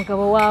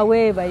umugabo wawe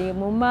bari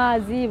mu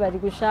mazi bari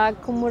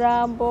gushaka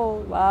umurambo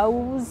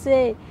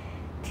bawubuze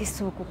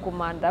tisuku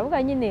kumanda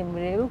avuga nyine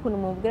murebe ukuntu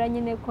mubwira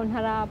nyine ko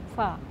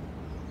ntarapfa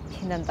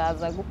kina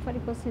ndaza gupfa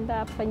ariko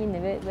sindapfa nyine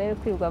bere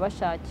kwirwa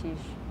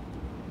bashakisha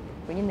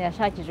ubwo nyine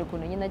yashakije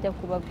ukuntu nyine ajya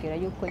kubabwira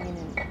yuko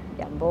nyine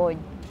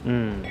yambonye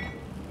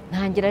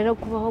ntangira rero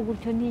kubaho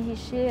gutyo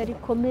nihishe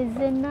ariko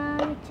meze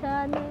nabi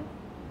cyane.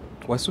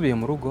 wasubiye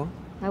mu rugo?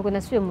 Ntabwo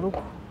nasubiye mu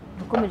rugo,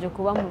 nakomeje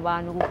kuba mu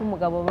bantu kuko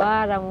umugabo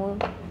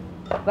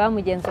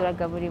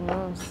bamugenzuraga buri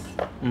munsi.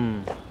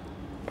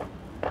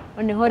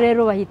 Noneho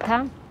rero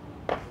bahita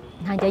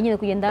ntangira nyine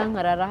kugenda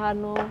nkarara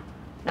hano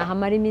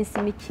nahamara iminsi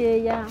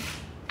mikeya,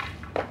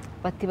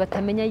 bati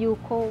batamenya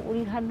yuko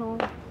uri hano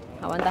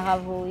nkaba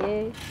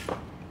ndahavuye,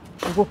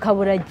 ubwo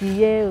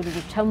ukaburagiye uri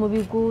guca mu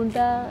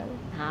bigunda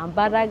nta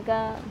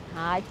mbaraga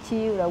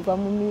ntaki, uragwa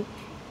mu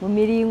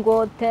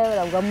miringote,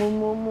 uragwa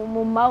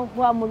mu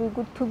mahwa, mu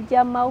bigutu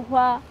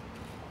by'amahwa,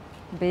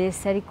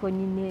 mbese ariko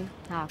nyine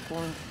nta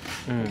kundi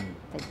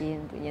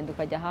ugenda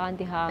ukajya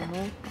ahandi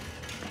hantu.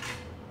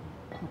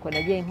 Nuko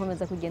nagiye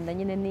nkomeza kugenda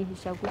nyine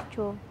nihisha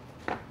gutyo,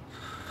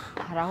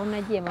 hari aho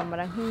nagiye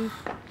mamara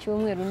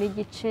nk'icyumweru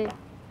n'igice.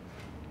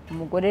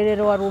 Umugore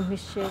rero wari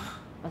umpishe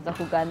aza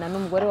kuganira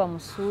n'umugore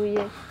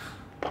wamusuye,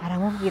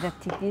 aramubwira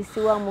ati disi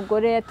wa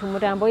mugore ati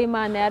umurambo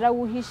w'Imana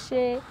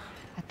yarawuhishe,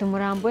 ati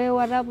umurambo we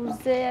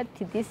warabuze,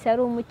 ati disi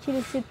yari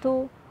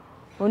umukirisitu.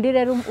 Undi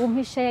rero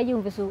umpishe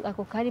yumvise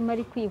ako karimo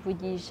ari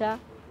kwivugisha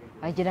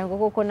agira ngo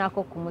koko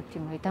nako ku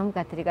mutima, ahita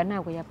amubwira ati rega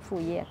ntabwo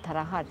yapfuye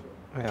atarahari,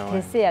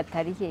 ese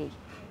atari hehe,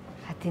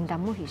 ati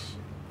ndamuhishe.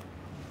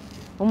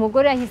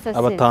 Umugore yahise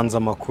asezera,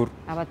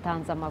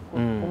 abatanze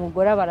amakuru.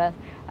 Umugore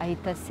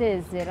ahita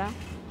asezera,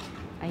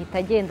 ahita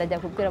agenda ajya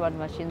kubwira abantu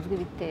bashinzwe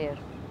ibitero,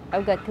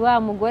 avuga ati wa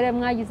mugore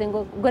mwagize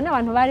ngo ubwo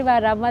n'abantu bari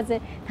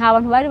baramaze, nta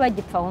bantu bari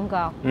bagipfa aho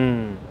ngaho,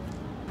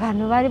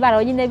 abantu bari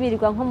baraho nyine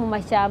birirwa nko mu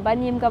mashyamba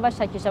n'imbwa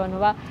bashakisha abantu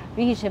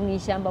bihishe mu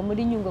ishyamba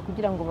muri Nyungwe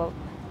kugira ngo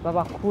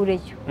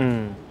babakureyo.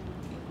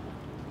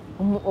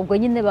 Ubwo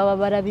nyine baba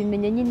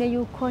barabimenye nyine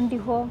yuko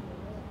ndiho,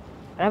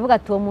 aravuga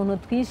ati uwo muntu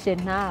twishe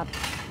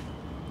ntapfa,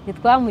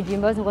 ntitwamugiye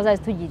imbabazi ngo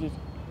azazitugirire,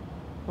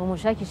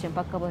 mumushakishe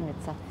mpaka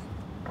abonetse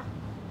apfa.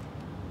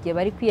 Igihe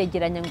bari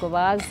kwiyegeranya ngo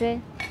baze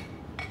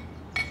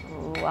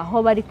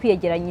aho bari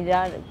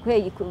kwiyegeranyira,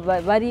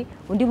 bari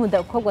undi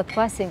mukobwa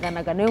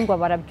twasenganaga nawe ngo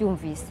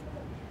barabyumvise,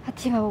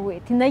 ati bawe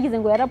ati nagize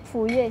ngo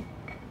yarapfuye,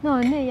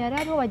 none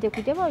yarabo bagiye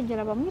kujya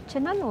bongera bamwice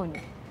nanone.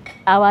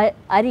 Aba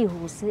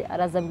arihuse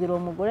arazabwira uwo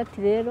mugore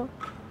ati rero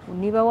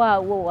niba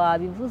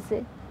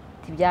wabivuze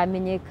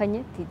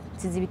byamenyekanye,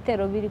 tizi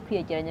ibitero biri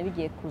kwiyegeranya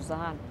bigiye kuza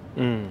hano.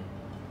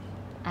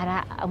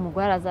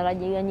 Umugore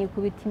arazaragiye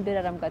nyikubita imbere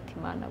arambwira ati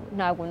Mana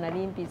ntabwo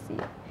nari mbizi,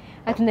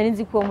 ati nari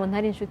nzi ko uwo muntu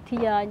ari inshuti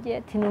yanjye,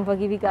 ati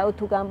numvaga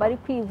utugamba ari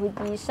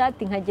kwivugisha,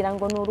 ati nkagira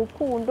ngo ni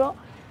urukundo,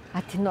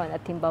 ati none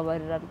ati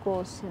mbabarira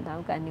rwose.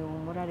 Ndabwira ni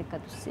humura reka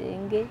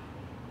dusenge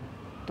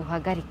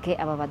duhagarike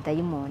aba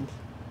badayimoni.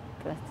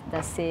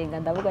 Ndasenga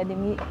ndavuga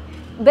ni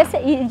mbese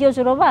iryo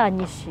joro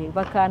banyishe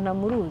bakana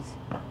mu ruzi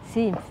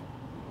simve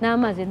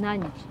n'amazi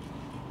ntanyice,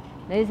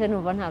 nahise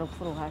numva nta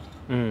rupfu ruhari.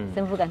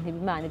 Se mvuga nti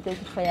Imana ibyo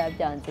gupfa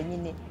yabyanze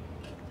nyine,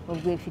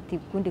 ubwo ifite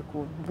ukundi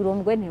kuntu. Mbwira uwo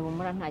mugore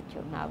ntibumura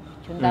ntacyo, ntabwo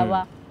icyo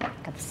ndaba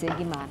kadusenga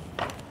Imana.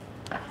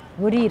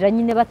 Burira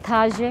nyine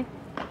bataje,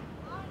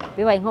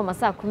 bibaye nko mu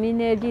saa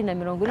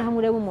 12:40 hamwe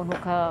ureba umuntu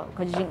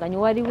ukajijinganya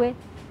uwo ari we,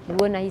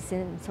 nibwo nahise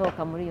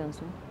nsohoka muri iyo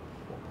nzu.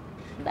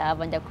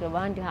 Ndaba njya kureba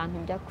ahandi hantu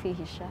njya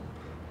kwihisha,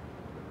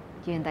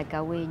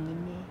 gendaga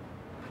wenyine.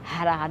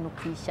 Hari ahantu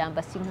ku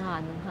ishyamba, si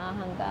nk'ahantu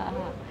nk'aha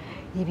ngaha,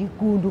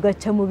 ibigunda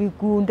ugaca mu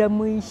bigunda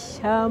mu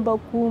ishyamba,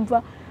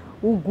 kumva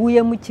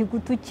uguye mu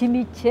kigutu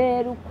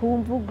cy'imikeri,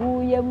 ukumva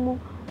uguye mu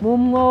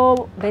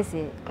mwobo.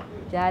 Mbese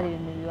byari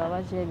ibintu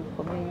bibabaje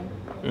bikomeye,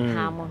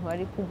 nta muntu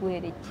wari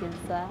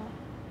kuguherekeza,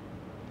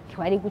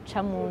 wari guca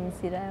mu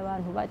nzira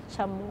abantu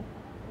bacamo,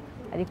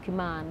 ariko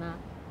Imana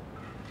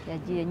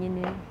yagiye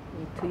nyine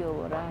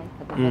ituyobora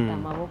ikadufata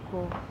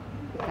amaboko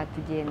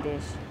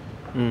ikatugendesha.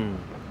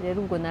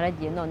 Rero ubwo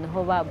naragiye,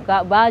 noneho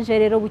baje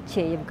rero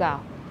bukeye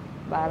bwaho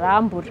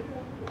barambura,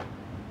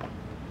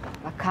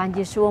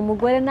 bakangisha uwo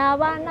mugore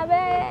n'abana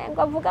be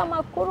ngo avuga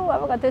amakuru,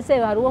 bavuga ati ese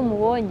hari uwo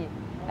mubonye,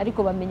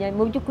 ariko bamenya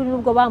mu by'ukuri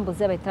nubwo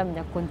bambuze bahita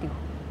bamenya ko ndiho.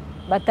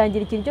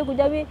 Batangira ikintu cyo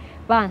kujya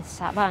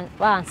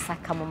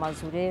bansaka mu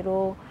mazu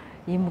rero,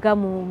 imbwa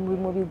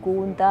mu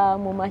bigunda,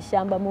 mu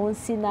mashyamba, mu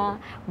nsina,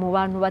 mu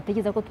bantu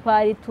batekereza ko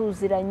twari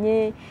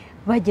tuziranye,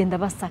 bagenda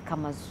basaka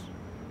amazu.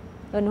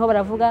 Noneho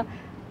baravuga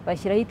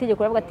bashyiraho itegeko,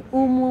 baravuga ati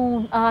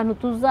umuntu ahantu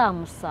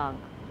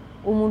tuzamusanga,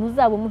 umuntu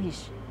uzaba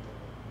umuhishe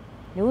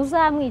niwe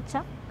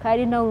uzamwica,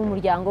 kandi nawe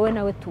umuryango we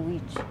nawe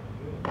tuwice.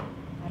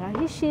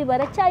 Barahishi,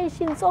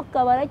 baracyahisha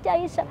inzoka,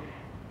 baracyahisha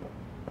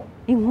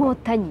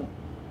inkotanyi.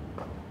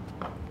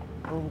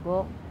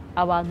 Ubwo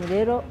abantu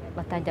rero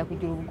batangira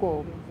kugira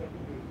ubwoba.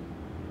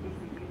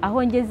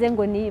 Aho ngeze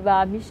ngo ni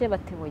bampishe,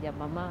 bateboya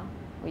mama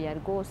oya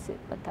rwose,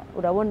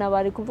 urabona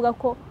bari kuvuga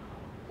ko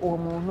uwo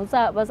muntu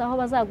aho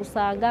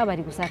bazagusanga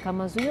bari gusaka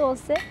amazu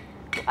yose,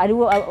 ari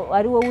wo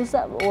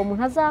uwo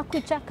muntu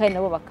azakwica, kandi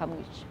nabo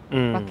bakamwica,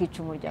 bakica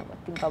umuryango.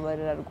 Ati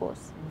mbabarira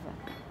rwose.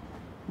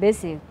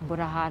 mbese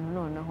mbura ahantu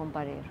noneho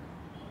mba rero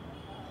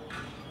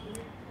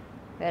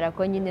kubera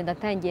ko nyine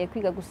ndatangiye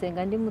kwiga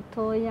gusenga ndi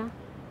mutoya,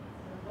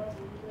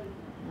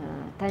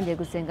 natangiye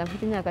gusenga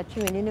mfite imyaka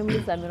 14 muri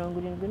za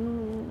 79.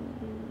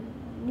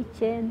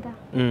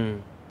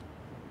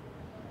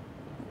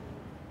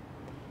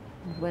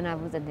 ubwo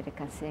navuze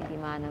ntereka nsenga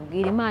Imana,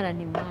 mbwira Imana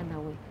nti Mana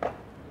we,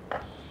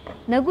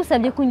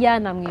 nagusabye ko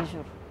unjyana mu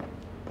ijuru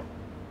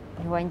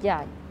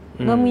ntiwanjyanye,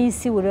 no mu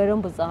isi rero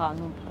mbuze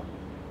ahantu mba,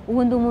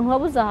 ubu ndi umuntu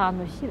wabuze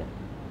ahantu ushyira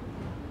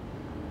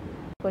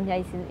ko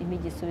ntiyahise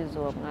imigisubizo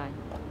uwo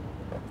mwanya.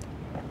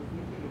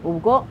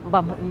 ubwo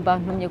mba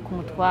ntumye ku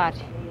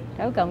mutware,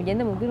 ndavuga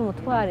mugende mubwire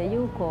umutware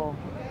yuko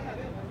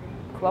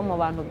kuba mu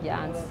bantu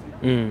byanze,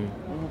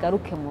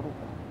 ngaruke mu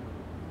rugo.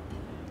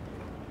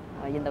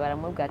 Abagenda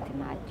baramubwira ati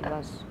nta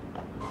kibazo,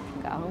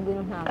 ngaho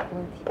ngwino nta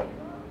kundi.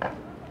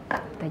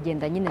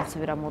 Ndagenda nyine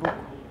nsubira mu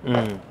rugo,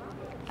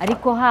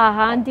 ariko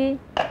hahandi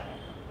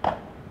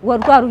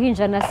rwa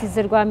ruhinja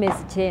nasize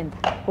rw'amezi 9,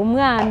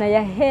 umwana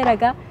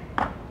yaheraga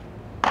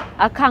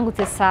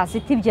akangutse saa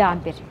 6 ibya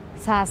mbere,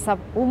 saa 7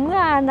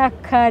 umwana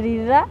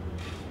akarira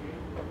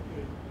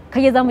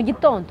kageza mu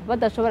gitondo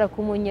badashobora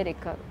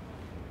kumunyereka,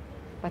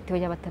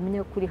 batoya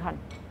batamenya kuri hano,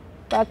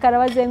 bakara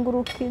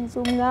bazenguruka inzu,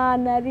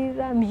 umwana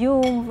arira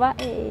mbyumva.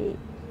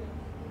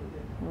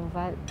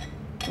 Numva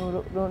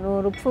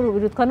urupfu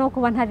rubirutwa no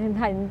kuba ntari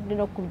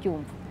no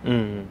kubyumva.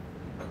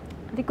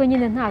 Ariko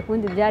nyine nta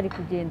kundi byari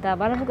kugenda,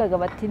 baravugaga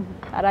bati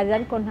ararira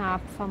ariko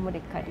ntapfa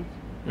mureka arira.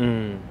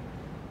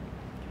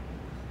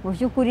 Mu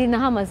by'ukuri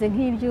nahamaze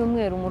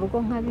nk'ibyumweru mu rugo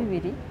nka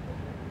 2,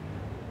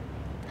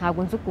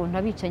 ntabwo nzi ukuntu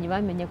abicanyi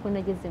bamenye ko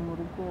nageze mu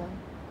rugo,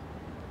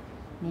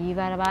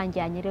 niba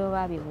banjyanye rero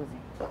babivuze,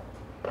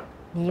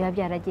 niba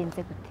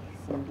byaragenze gute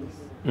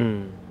simbizi.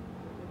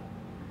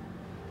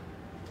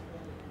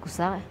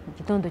 Gusa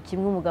igitondo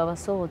kimwe umugabo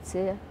asohotse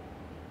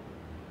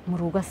mu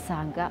rugo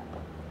asanga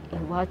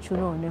iwacu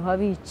noneho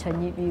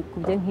abicanyi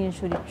bikubye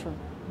nk'inshuro 10,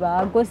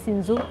 bagose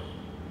inzu,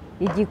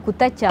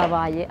 igikuta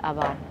cyabaye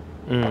abantu.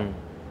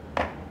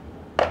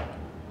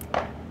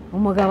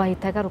 Umugabo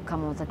ahita agaruka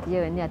mu nzu ati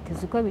yewe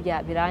ntiyateze uko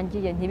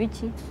birangiye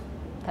ntibiki,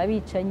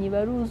 abicanyi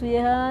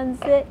baruzuye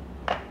hanze,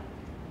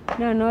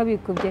 noneho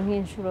bikubye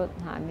nk'inshuro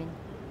ntamenye.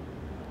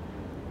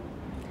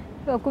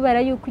 Kubera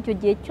yuko icyo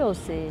gihe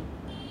cyose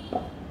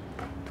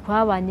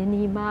twabanye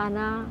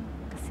n'Imana,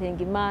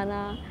 gasenga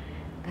Imana,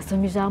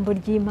 gasoma ijambo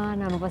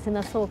ry'Imana, numva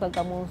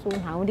sinasohokaga mu nzu,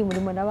 nta wundi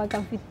murimo nabaga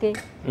mfite,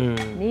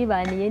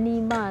 nibaniye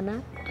n'Imana,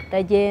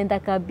 ndagenda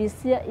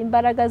kabisa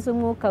imbaraga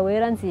z'umwuka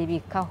wera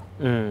nzibikaho.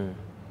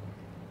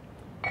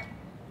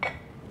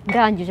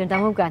 Ndangije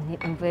ndamubwira nti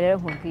umva rero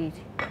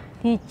nkubwire,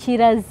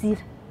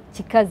 ntikirazira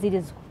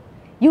kikazirizwa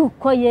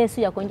yuko Yesu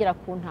yakongera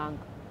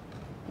kuntanga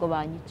ngo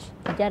banyice,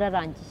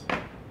 byararangiye,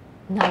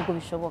 ntabwo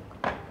bishoboka.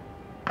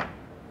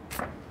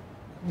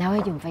 Nawe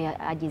yumva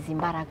agize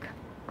imbaraga,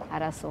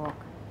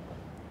 arasohoka.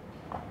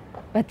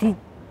 Bati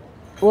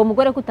uwo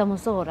mugore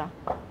kutamusohora,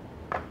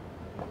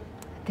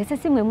 ndetse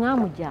simwe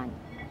mwamujyanye,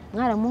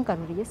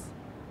 mwaramungaruriye se,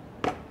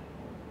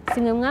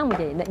 simwe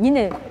mwamujyanye.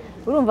 Nyine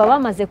urumva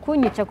bamaze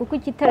kunyica, kuko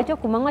igitero cyo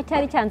kumanywa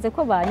cyari cyanze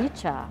ko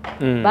banyica.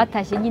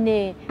 Batashye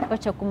nyine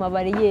baca ku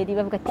mabariyeri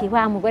bavuga ati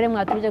wa mugore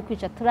mwatuje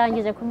kwica,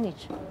 turangije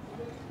kumwica.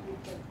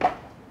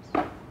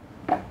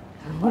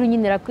 Nkuru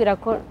nyine rakwira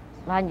ko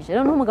banyije.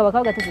 Rero n'umugabo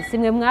akavuga ati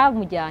simwe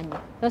mwamujyanye,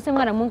 yose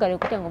mwaramungariye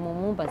kugira ngo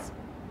mumumbaze,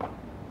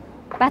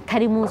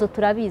 batari mu nzu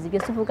turabizi, ibyo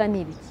uvuga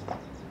ni ibiki?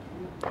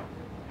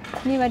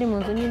 Niba ari mu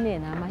nzu nyine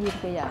ni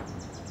amahirwe yabo.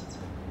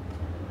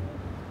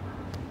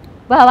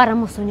 Baba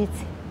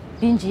baramusunitse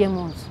binjiye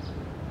mu nzu,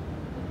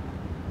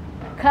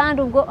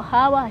 kandi ubwo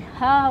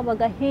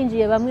habaga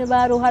hinjiye bamwe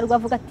baruharwa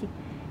avuga ati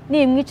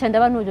nimwica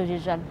ndaba nujoje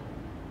 100.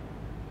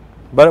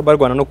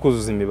 Barwana no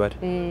kuzuza imibare.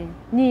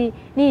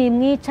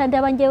 Nimwica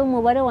ndaba ngewe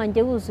umubare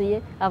wanjye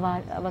wuzuye,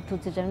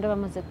 abatutsi 100 ndaba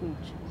bamaze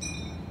kwica.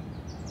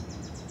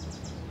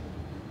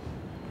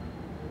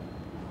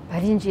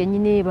 Barinjiye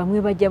nyine,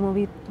 bamwe bajya mu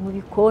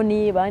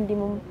bikoni, abandi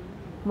mu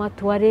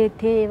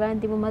matuwarete,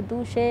 abandi mu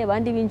madushe,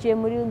 abandi binjiye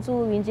muri nzu,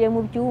 binjiye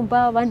mu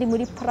byumba, abandi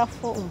muri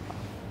parafo.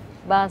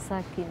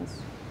 Basaka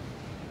inzu,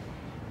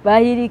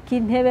 bahirika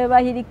intebe,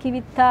 bahirika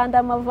ibitanda,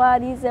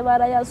 amavarize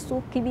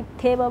barayasuka,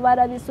 ibitebo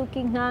barabisuka,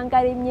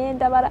 inkangara,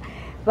 imyenda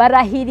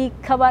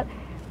barahirika,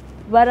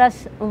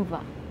 barumva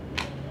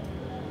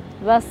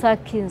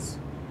basaka inzu.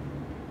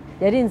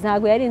 Yari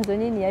inzu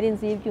nini, yari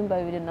inzu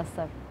y'ibyumba 2 na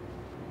salo.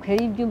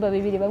 Kweri ibyumba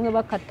 2, bamwe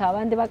bakata,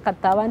 abandi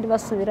bakata, abandi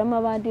basubiramo,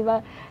 abandi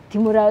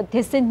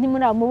tese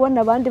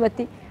ntimuramubona, abandi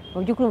bati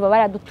mu by'ukuri umva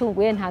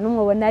baradutunguye, nta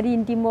n'umwe ubona ari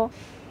ndimo.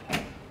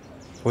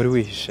 Wari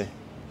wihishe?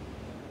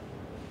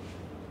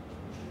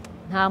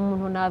 Nta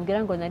muntu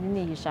nabwira ngo nari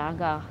nihishe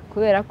ahangaha,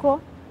 kubera ko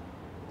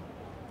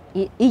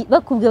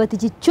bakubwiye bati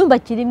iki cyumba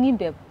kirimo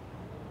imbeba,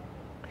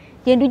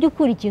 genda ujye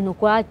ukura ikintu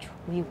kwacu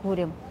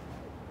uyikuremo,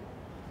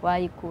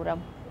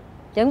 wayikuramo.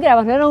 Byambwira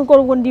abantu rero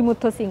ngo ndi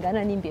muto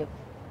singana n'imbeba.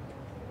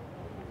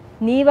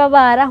 Niba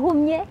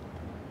barahumye,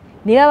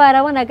 niba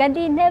barabonaga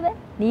ndi intebe,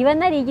 niba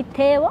nari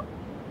igitebo,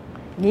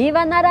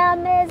 niba nari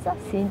ameza,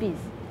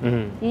 simbizi.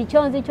 icyo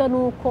nzi cyo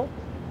nuko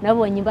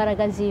nabonye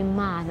imbaraga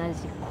z'Imana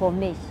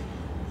zikomeye,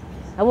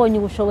 nabonye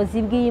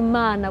ubushobozi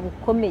bw'Imana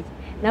bukomeye,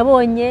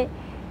 nabonye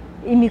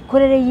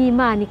imikorere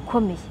y'Imana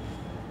ikomeye.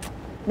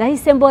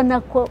 Nahise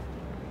mbona ko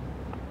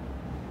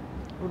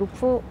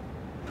urupfu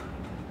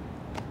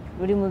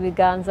ruri mu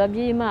biganza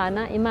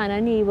by'Imana.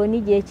 Imana nibona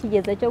igihe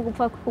kigeze cyo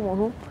gupfa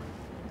k'umuntu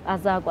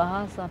azagwa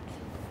hasi apfa,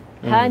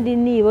 kandi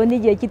nibona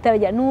igihe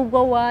kitaragera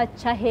nubwo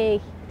waca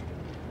hehe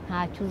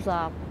ntacyo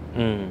uzaba.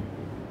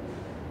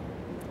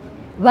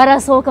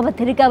 Barasohoka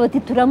batereka bati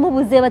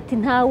turamubuze, bati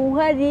ntawe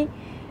uhari,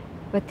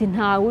 bati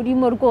ntawe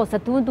urimo rwose,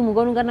 ati ubundi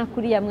umugore ungana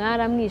kuriya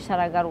mwaramwishe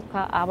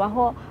aragaruka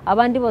abaho,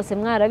 abandi bose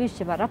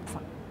mwarabishe barapfa.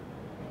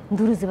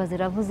 Induru ziba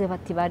ziravuze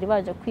bati bari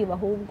baje kwiba,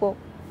 ahubwo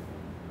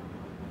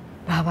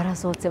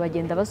barasohotse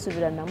bagenda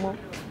basubiranamo.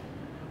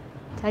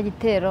 Cya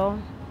gitero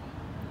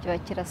kiba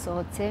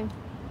kirasohotse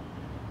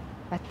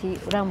bati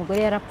uriya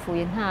mugore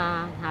yarapfuye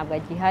ntabwo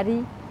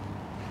agihari,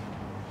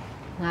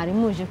 mwari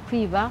muje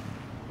kwiba.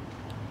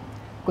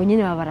 Ubwo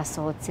nyine baba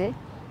barasohotse,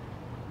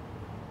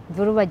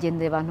 induru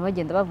bagenda, abantu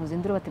bagenda bavuza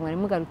induru bati mwari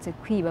mugarutse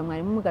kwiba,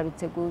 mwari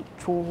mugarutse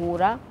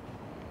gucuhura.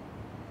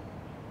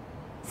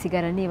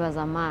 Sigara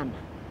nibaza Mana,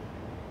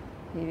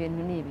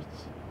 ibintu ni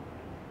ibiki?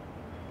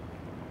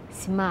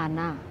 Si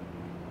Imana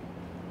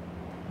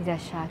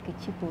irashaka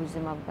iki ku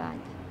buzima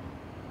bwanjye?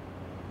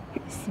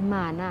 Si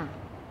Imana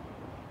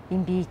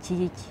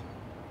imbikiye iki?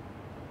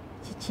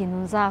 Iki kintu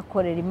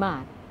nzakorera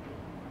Imana?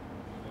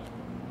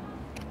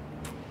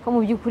 Ko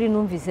mu by'ukuri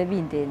numvise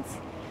bindenze,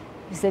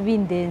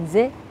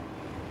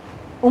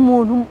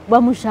 umuntu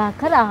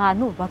bamushaka ari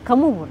ahantu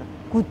bakamubura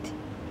gute?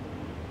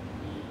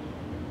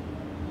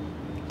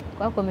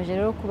 Twakomeje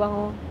rero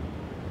kubaho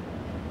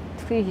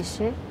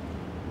twihishe.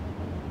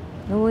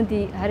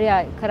 N'ubundi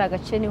hariya kari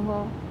agace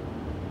niho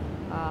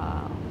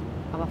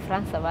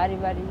Abafaransa bari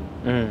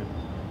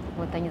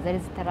inkotanyi zari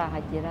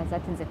zitarahagera,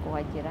 zatinze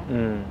kuhagera.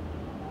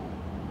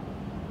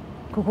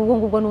 Kuko ubwo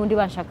ngubwo n'ubundi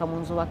bashaka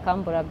mu nzu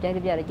bakambura, byari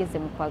byarageze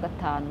mu kwa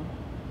gatanu.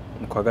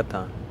 Mu kwa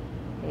gatanu?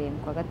 Mu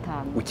kwa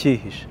gatanu.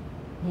 Ukihishe?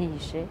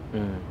 Nkihishe.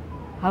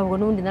 Ahubwo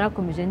n'ubundi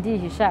narakomeje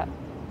ndihisha,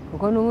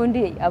 kuko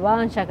n'ubundi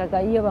abanshakaga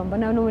iyo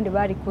bambona n'ubundi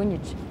bari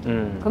kunyica.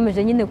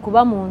 Komeje nyine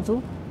kuba mu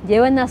nzu,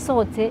 ngewe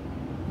nasohotse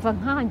mva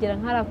nkangera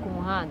nkara ku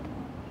muhanda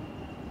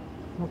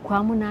mu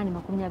kwa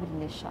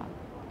 8/25.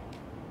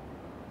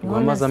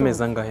 Wamaze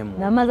amezi angahe mu?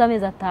 Namaze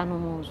amezi 5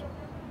 mu nzu.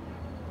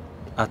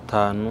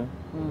 5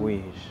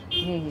 wihishe?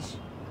 Nkihishe.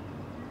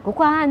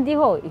 Kuko ahandi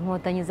ho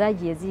inkotanyi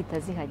zagiye zihita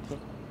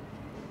zihagera,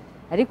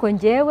 ariko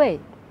ngewe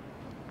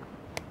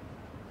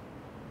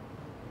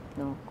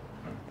nuko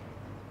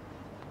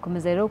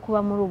komeza rero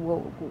kuba muri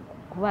ubwo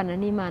kubana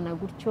n'Imana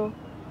gutyo.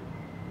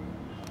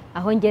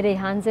 Aho ngereye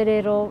hanze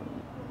rero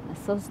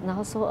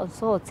naho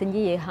sohotse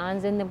ngiye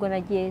hanze, nibwo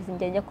nagiye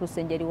njya ku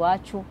rusengero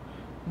iwacu.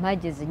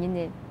 Mpageze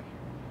nyine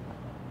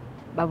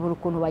babura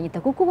ukuntu banyita,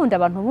 kuko ubundi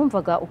abantu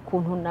bumvaga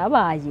ukuntu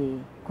nabaye,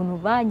 ukuntu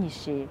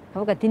banyishe,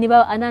 bavuga ati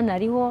niba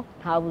ananariho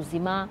nta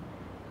buzima,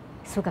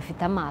 isuka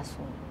afite amaso,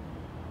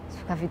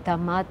 isuka afite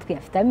amatwi,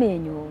 afite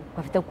amenyo,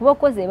 afite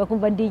ukuboko ze,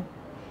 bakumva ndi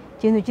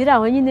ikintu kiri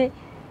aho nyine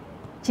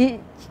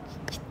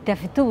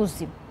kidafite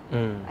ubuzima.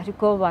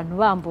 Ariko abantu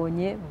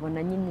bambonye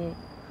babona nyine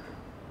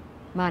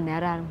Imana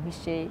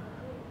yarampishe,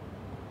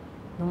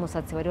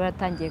 n'umusatsi wari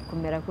waratangiye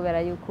kumera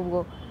kubera yuko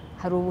ubwo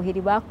hari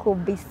ubuhiri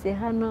bakubise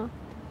hano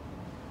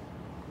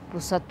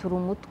busatura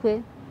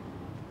umutwe,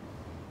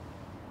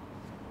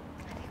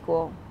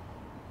 ariko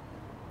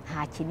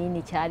nta kinini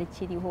cyari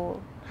kiriho,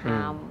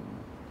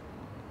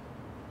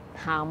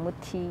 nta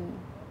muti.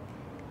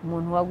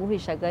 Umuntu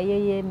waguhishaga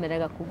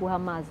yemeraga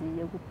kuguha amazi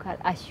yo gukara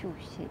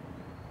ashyushye,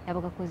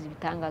 yabaga akoze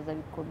ibitangaza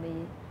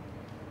bikomeye.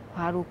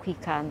 Hari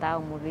ukwikanda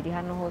umubiri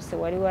hano hose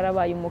wari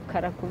warabaye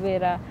umukara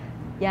kubera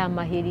ya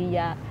mahiri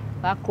ya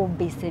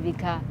bakubise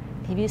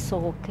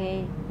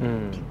ntibisohoke,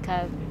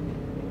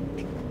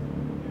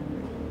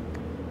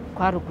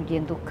 kwari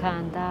ukugenda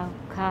ukanda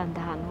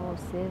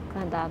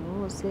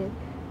ahantu hose,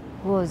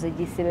 woza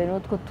igisebe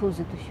n'utwo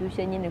tuzi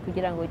dushyushye nyine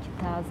kugira ngo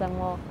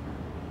kitazamo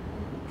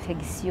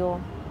infection.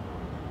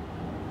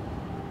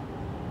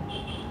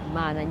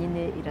 Imana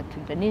nyine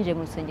iratugira. Ninje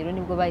mu rusengero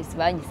nibwo bahise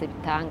banyise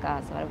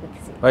bitangaza,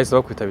 bahise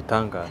bakwita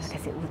bitangaza.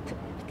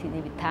 Ni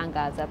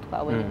ibitangaza,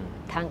 twabonye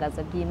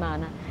ibitangaza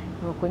by'Imana.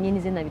 Nuko nyine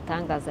izina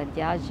bitangaza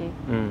ryaje.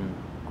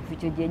 Kuva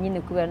icyo gihe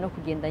nyine kubera no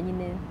kugenda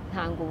nyine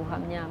ntanga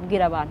ubuhamya,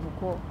 mbwira abantu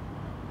ko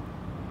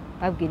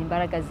babwira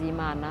imbaraga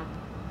z'Imana,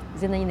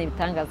 izina nyine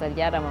bitangaza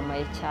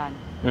ryaramamaye cyane.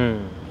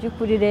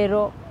 By'ukuri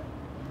rero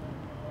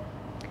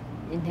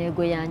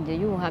intego yanjye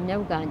y'ubuhamya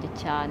bwanjye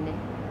cyane,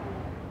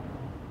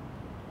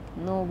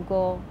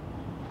 nubwo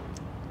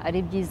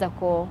ari byiza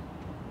ko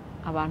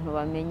abantu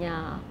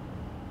bamenya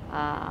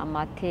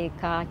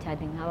amateka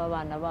cyane nk'aba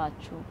bana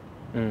bacu,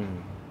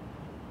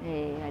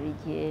 hari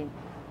igihe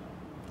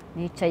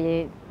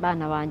nicaye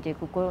bana banjye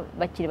kuko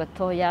bakiri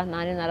batoya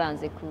nari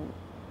naranze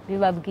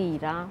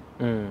kubibabwira,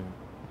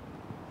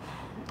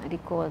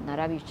 ariko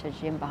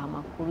narabicaje mbaha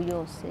amakuru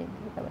yose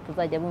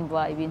batazajya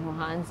bumva ibintu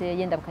hanze,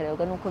 yenda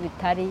bakarebwa nuko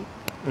bitari.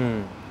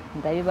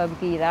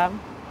 ndabibabwira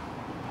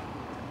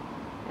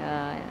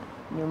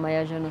nyuma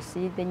ya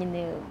jenoside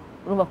nyine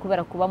urumva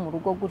kubera kuba mu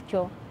rugo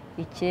gutyo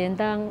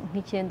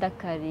nk'icyenda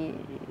kari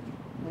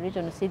muri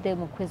jenoside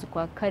mu kwezi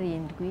kwa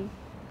karindwi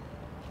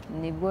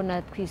nibwo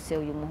natwise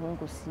uyu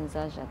muhungu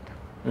Sinzajado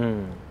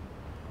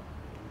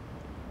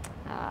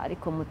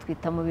ariko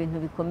mutwita mu bintu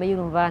bikomeye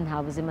urumva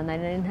nta buzima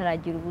nari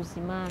ntaragira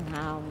ubuzima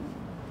nta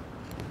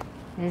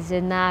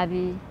meze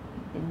nabi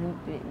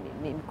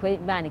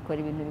Imana ikora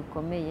ibintu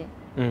bikomeye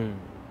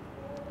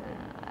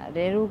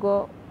rero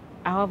ubwo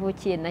aho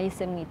avukiye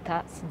nahise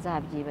mwita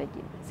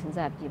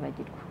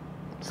Sinzabyibagirwa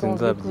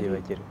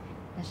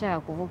nashaka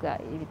kuvuga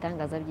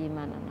ibitangaza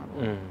by'Imana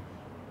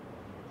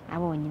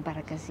nabonye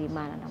imbaraga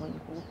z'Imana nabonye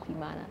ukuboko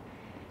kw'Imana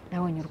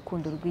nabonye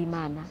urukundo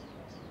rw'Imana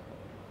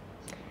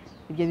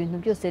ibyo bintu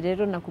byose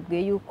rero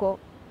nakubwiye yuko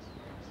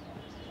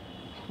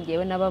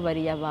ngewe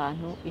nababariye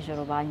abantu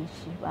ijoro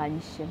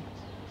banyishemo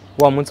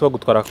wa munsi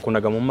bagutwara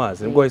kunaga mu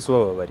mazi nibwo wahise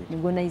ubabarira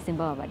nibwo nahise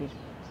mbababarira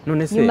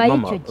none se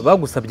mama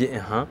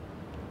bagusabye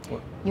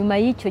nyuma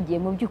y'icyo gihe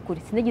mu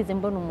by'ukuri sinigeze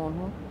mbona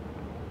umuntu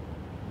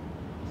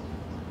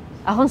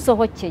aho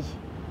nsohokeye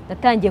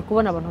natangiye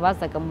kubona abantu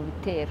bazaga mu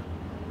bitero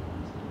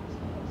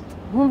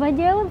nkumva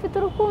ngewe mfite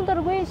urukundo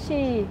rwinshi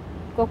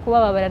rwo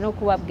kubababarira no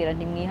kubabwira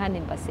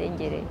ntimwihane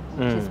mbasengere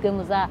mukizwe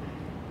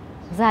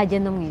muzajye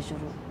no mu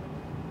ijuru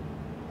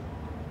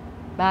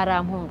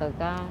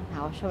barampungaga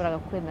ntawashoboraga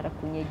kwemera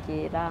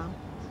kunyegera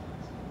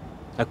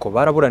ariko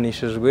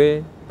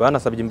baraburanishijwe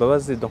banasabye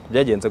imbabazi donc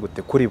byagenze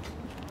gute kuri bo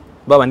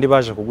babandi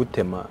baje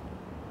kugutema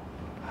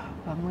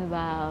bamwe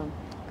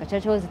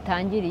gacaca aho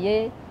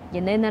zitangiriye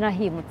nge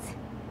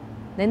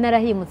nari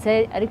narahimutse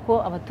ariko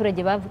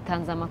abaturage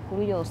batanze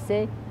amakuru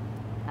yose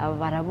aba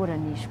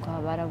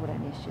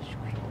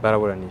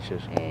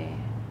baraburanishijwe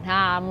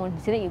nta muntu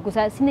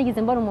gusa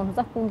sinigeze mbona umuntu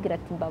uza kumbwira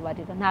ati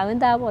mbabarira ntawe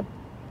ndabona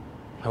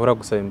ntabura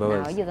gusaba imbabazi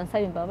ntawe ugeze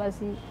ansaba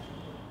imbabazi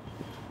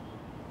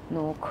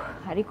nuko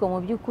ariko mu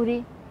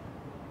by'ukuri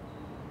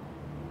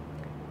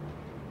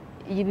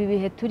ibi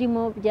bihe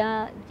turimo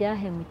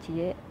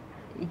byahemukiye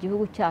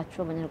igihugu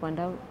cyacu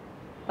Abanyarwanda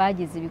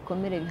bagize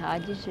ibikomere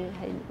bihagije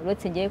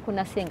uretse ngewe ko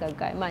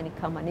nasengaga Imana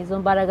ikampa n'izo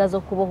mbaraga zo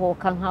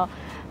kubohoka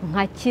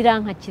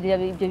nkakirira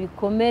ibyo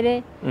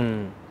bikomere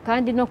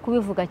kandi no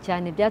kubivuga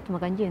cyane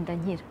byatumaga ngenda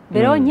nkira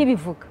mbere aho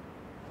nkibivuga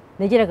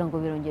negeraga ngo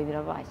birongeye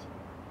birabaye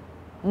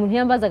umuntu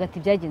yambazaga ati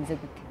byagenze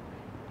gute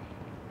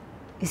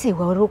ese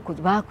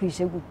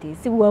bakwishe gute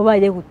ese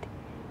wabaye gute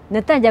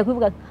natangiye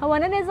kubivuga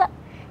nkabona neza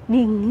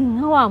ni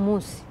nka wa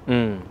munsi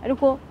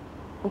ariko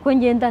uko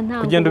ngenda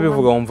ntango ugenda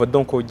ubivuga wumva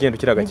donc ugenda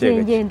ukira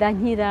gake ngenda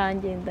nkira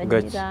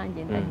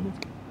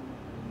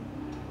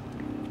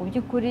mu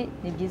by'ukuri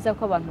ni byiza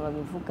ko abantu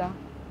babivuga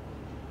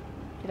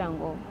kugira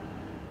ngo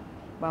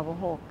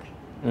babohoke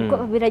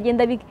kuko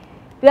biragenda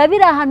biba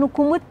biri ahantu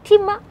ku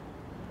mutima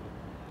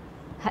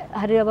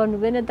hari abantu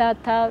bene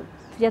data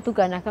tujya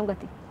tuganira akambwa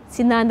ati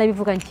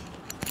sinanabivuga njye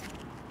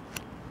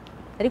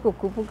ariko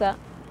kuvuga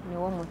ni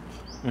wo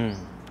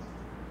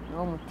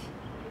muti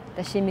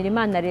ndashimira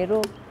Imana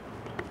rero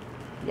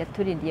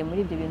yaturindiye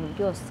muri ibyo bintu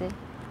byose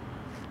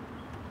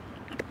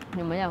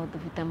nyuma yaho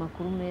dufite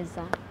amakuru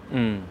meza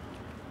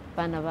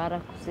bana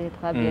barakuze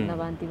twabwiye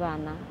n'abandi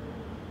bana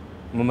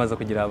mumaze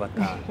kugira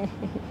abatanu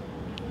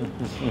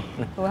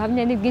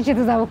ubuhamya ni bwinshi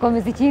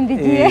tuzabukomeza ikindi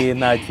gihe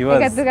nta kibazo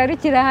reka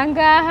tugarukire aha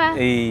ngaha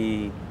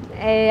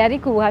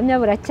ariko ubuhamya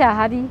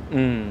buracyahari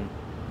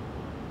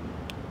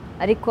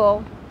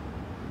ariko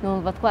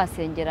numva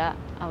twasengera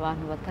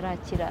abantu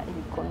batarakira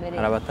ibikomere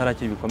hari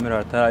abatarakira ibikomere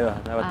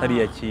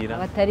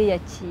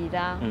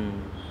abatariyakira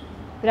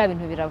biriya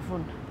bintu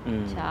biravuna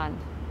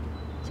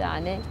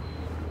cyane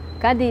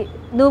kandi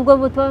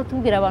nubwo tuba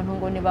tubwira abantu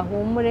ngo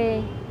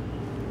nibahumure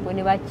ngo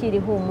nibakire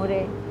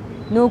ihumure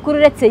ni ukuri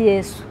uretse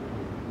Yesu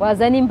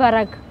wazana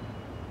imbaraga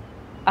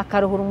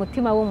akaruhura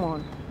umutima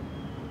w'umuntu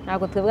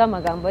ntabwo twebwe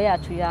amagambo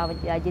yacu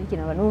yagira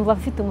ikintu numva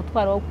afite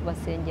umutwaro wo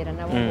kubasengera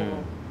nabo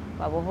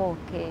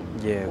babohoke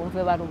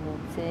bumve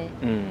baruhutse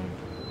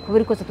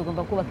kubera ko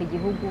tugomba kubaka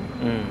igihugu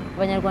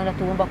Abanyarwanda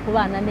tugomba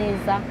kubana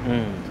neza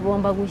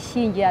tugomba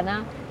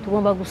gushyingirana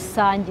tugomba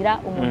gusangira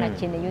umuntu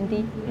akeneye undi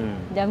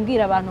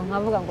ndambwira abantu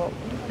nkavuga ngo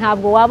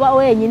ntabwo waba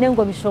wenyine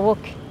ngo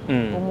bishoboke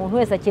umuntu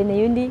wese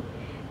akeneye undi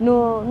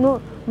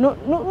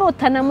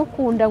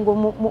nutanamukunda ngo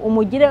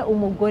umugire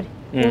umugore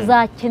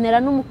uzakenera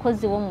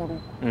n'umukozi wo mu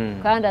rugo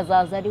kandi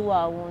azaza ari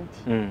wa wundi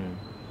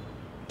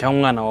cyangwa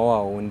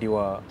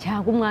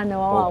umwana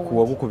wa wundi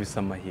wagukubise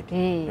amahiri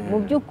mu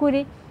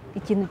by'ukuri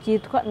ikintu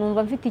cyitwa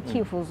numva mfite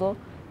icyifuzo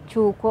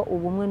cy'uko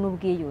ubumwe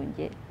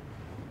n'ubwiyunge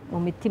mu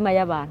mitima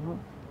y'abantu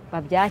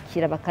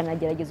babyakira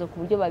bakanagerageza ku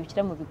buryo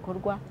babishyira mu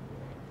bikorwa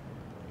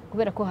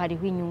kubera ko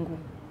hariho inyungu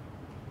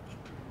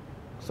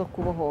zo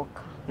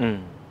kubohoka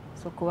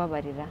zo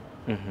kubabarira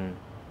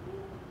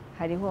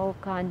hariho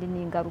kandi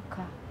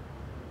n'ingaruka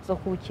zo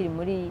kuba ukiri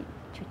muri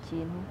icyo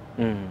kintu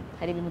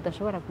hari ibintu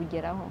udashobora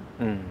kugeraho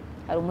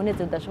hari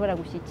umunezero udashobora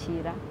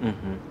gushyikira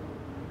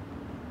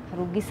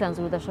hari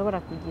ubwisanzure udashobora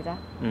kugira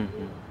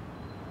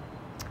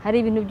hari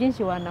ibintu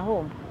byinshi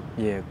wanahomba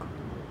yego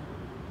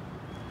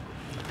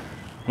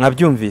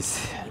mwabyumvise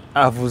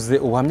avuze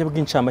ubuhamya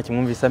bw'incamake,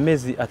 mwumvise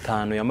amezi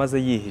 5 yamaze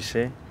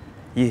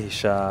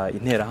yihisha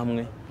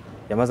interahamwe,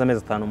 yamaze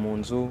amezi 5 mu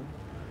nzu,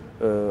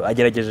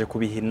 agerageje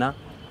kubihina.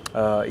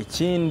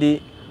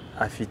 Ikindi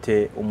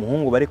afite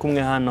umuhungu bari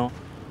kumwe hano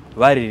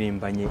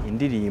baririmbanye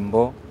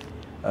indirimbo,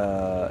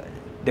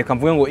 reka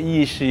mvuge ngo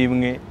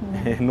yishimwe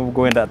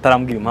nubwo wenda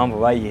atarambwira impamvu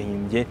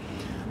bayihimbye,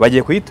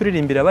 bagiye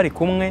kuyituririmbira bari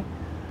kumwe.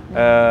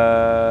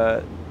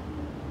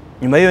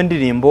 Nyuma y'iyo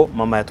ndirimbo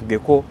mama yatubwiye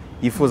ko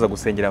yifuza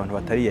gusengera abantu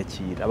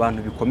batariyakira,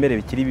 abantu bikomere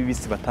bikiri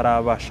bibisi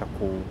batarabasha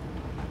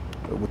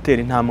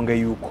gutera intambwe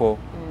yuko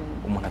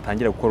umuntu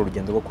atangira gukora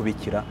urugendo rwo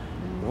kubikira.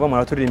 Uvuga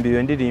mwana turirimbira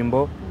iyo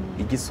ndirimbo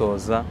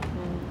igisoza,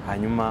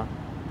 hanyuma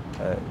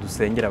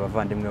dusengera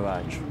abavandimwe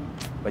bacu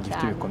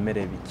bagifite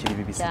ibikomere bikiri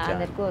bibisi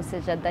cyane.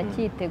 Rwose jada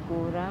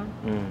cyitegura.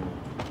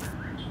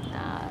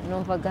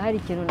 Numvaga hari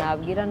ikintu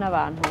nabwira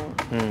n'abantu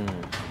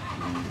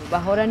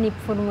bahora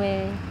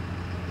n'ipfunwe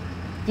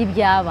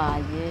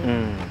ry'ibyabaye.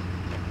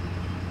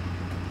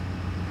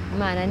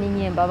 Imana ni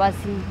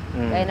nyembabazi,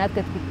 kandi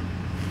natwe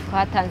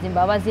twatanze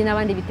imbabazi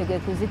n'abandi biteguye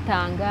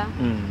kuzitanga,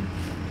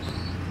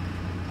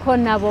 ko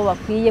nabo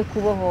bakwiye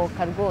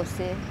kubohoka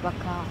rwose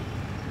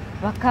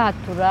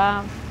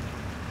bakatura.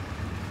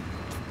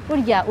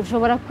 Burya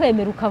ushobora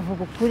kwemera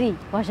ukavuga ukuri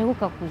waje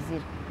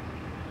kukakuzira.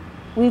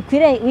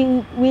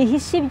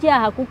 Wihishe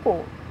ibyaha, kuko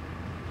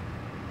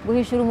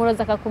guhishura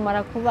umurozi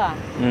akakumara ku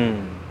bana.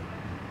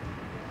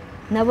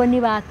 Nabo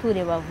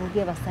nibature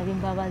bavuge, basabe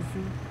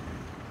imbabazi,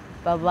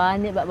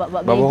 babane,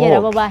 begera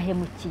abo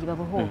bahemukiye,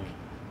 babohoke.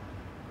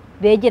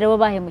 Begera abo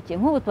bahemukiye.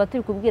 Nk'ubu tuba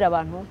turi kubwira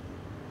abantu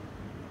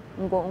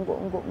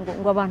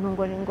ngo abantu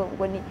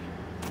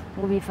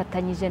ngo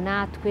bifatanyije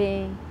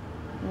natwe,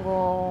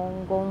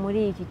 ngo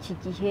muri iki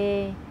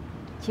gihe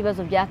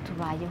ikibazo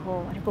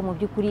byatubayeho, ariko mu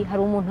by'ukuri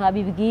hari umuntu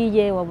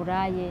wabibwiye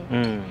waburaye,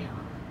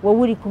 wowe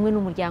uri kumwe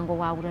n'umuryango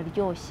wawe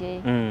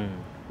uraryoshye,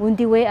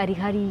 undi we ari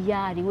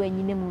hariya, ari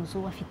wenyine mu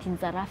nzu, afite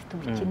inzara, afite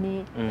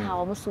ubukene, nta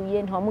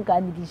wamusuye, nta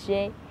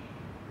wamuganirije.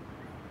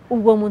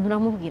 Ubwo muntu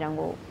uramubwira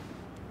ngo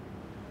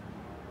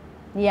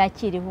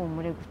niyakire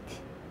ihumure gute?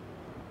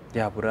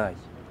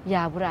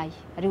 Yaburaye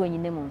ari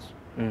wenyine mu nzu.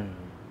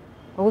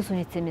 Wowe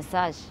usunitse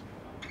mesaje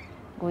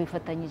ngo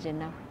wifatanyije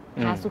nawe,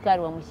 nta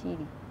sukari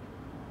wamushyiriye,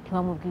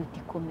 ntiwamubwira uti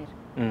komera.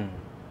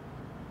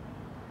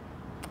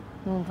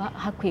 Numva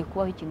hakwiye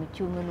kubaho ikintu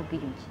cy'ubumwe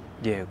n'ubwiyunge.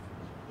 Yego.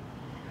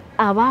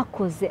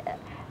 Abakoze,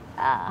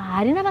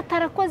 hari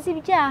n'abatarakoze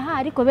ibyaha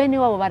ariko bene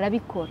wabo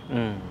barabikora,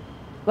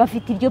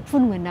 bafite iryo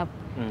pfunwe nabo.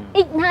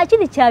 Nta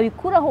kindi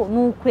cyabikuraho, ni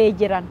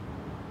ukwegerana,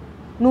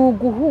 ni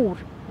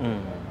uguhura,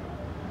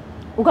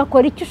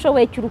 ugakora icyo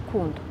ushoboye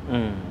cy'urukundo.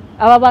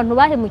 Aba bantu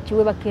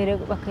bahemukiwe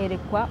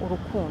bakerekwa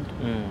urukundo,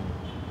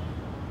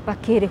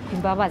 bakerekwa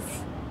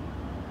imbabazi,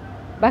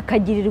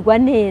 bakagirirwa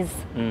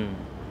neza.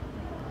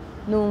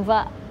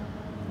 Numva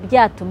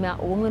byatuma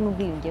ubumwe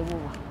n'ubwiyunge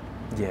buba.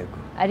 Yego.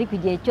 Ariko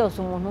igihe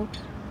cyose umuntu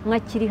umwe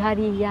akiri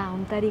hariya,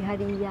 undi ari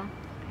hariya,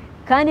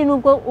 kandi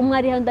nubwo umwe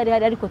ari hariya, undi ari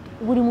hariya, ariko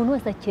buri muntu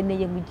wese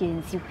akeneye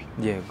mugenzi we.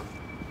 Yego.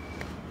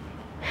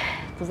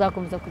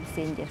 Tuzakomeza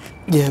kubisengera.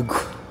 Yego.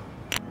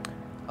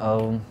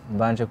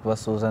 Mbanje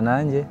kubasuhuza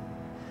nanjye,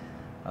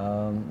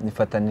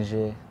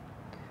 nifatanije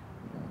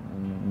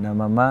na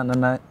mama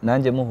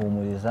nanjye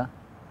muhumuriza.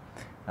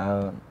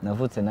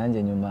 Navutse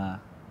nanjye nyuma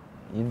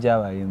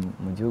y'ibyabaye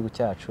mu gihugu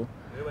cyacu.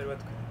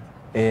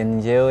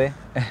 Njyewe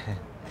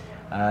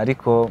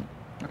ariko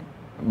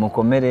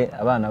mukomere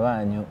abana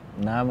banyu,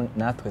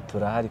 natwe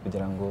turahari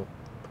kugira ngo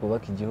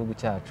twubake igihugu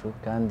cyacu,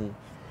 kandi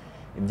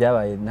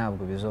ibyabaye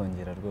ntabwo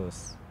bizongera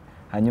rwose.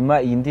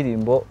 Hanyuma iyi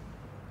ndirimbo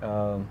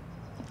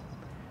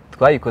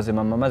twayikoze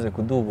mama amaze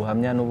kuduha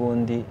ubuhamya,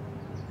 n'ubundi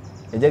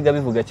yajyaga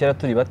bivuga kera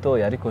turi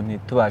batoya ariko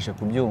ntitubashe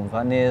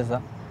kubyumva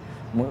neza.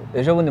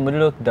 Ejo bundi muri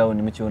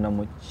lockdown mu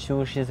cyunamo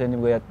cy'ushize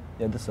nibwo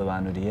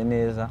yadusobanuriye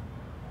neza,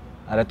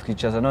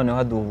 aratwicaza noneho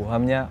aduha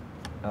ubuhamya.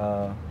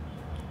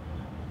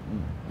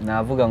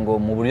 Navuga ngo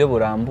mu buryo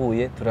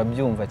burambuye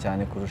turabyumva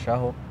cyane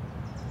kurushaho.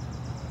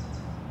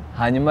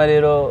 Hanyuma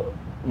rero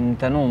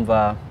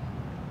numva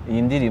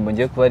iyi ndirimbo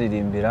ngiye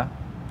kubaririmbira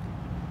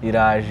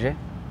iraje,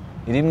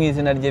 iri mu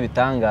izina rye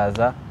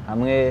bitangaza.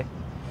 Hamwe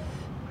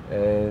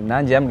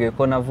nanjye yambwiye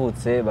ko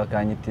navutse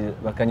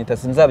bakanyita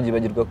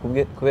sinzabyibagirwa,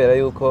 kubera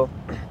yuko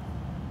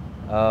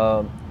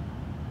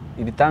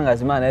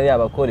ibitangaza Imana yari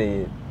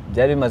yabakoreye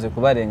byari bimaze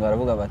kubarenga,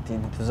 baravuga bati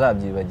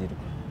ntituzabyibagirwa.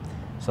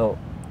 So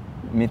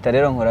mpita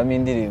rero nkoramo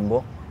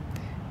indirimbo,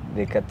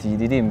 reka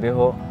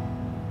tuyiririmbeho.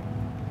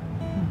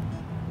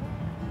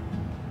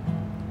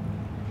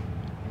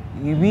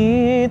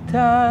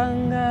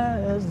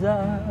 Ibitangaza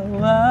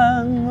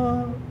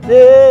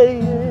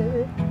wankoreye,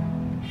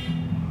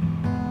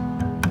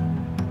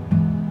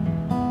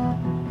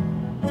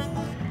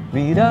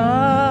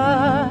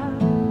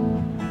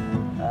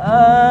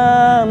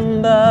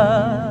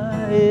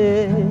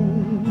 birambaye,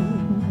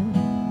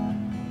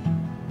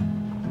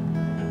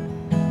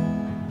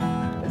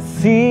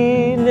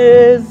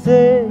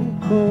 sineze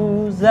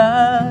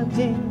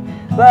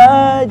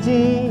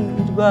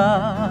kuzabyibagirwa.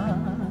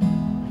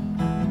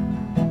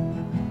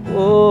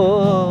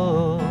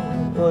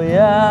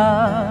 oya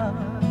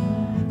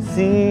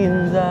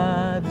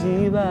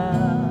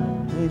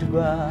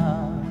sinzabyibagirwa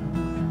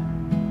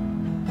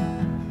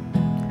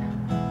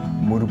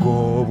mu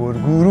rwobo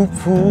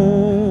rw'urupfu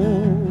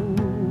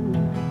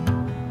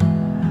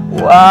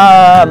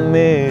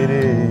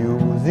wamereye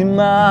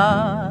ubuzima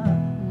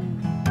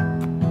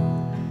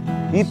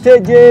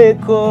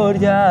itegeko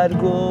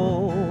ryarwo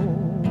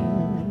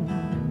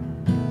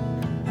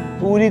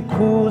uri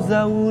kuza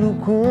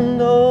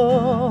w'urukundo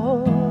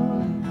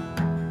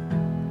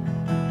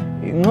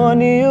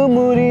inkoni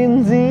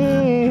y'umurinzi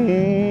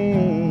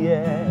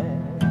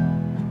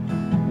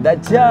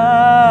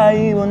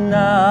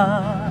ndacyayibona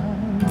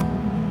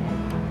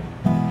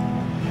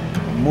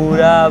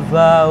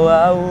umurava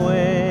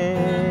wawe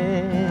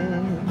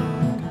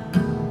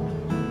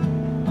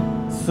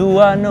si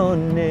uwa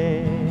none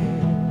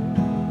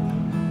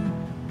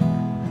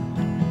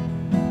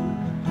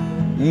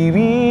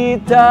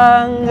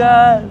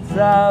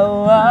ibitangaza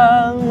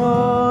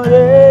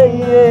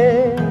wankoreye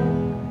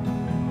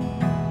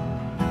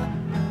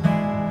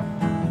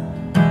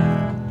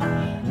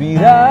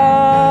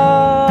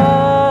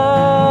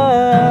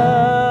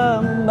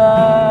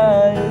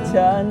birambaye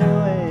cyane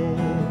we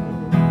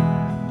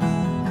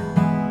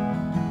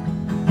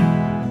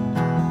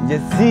njye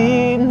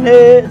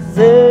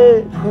sinteze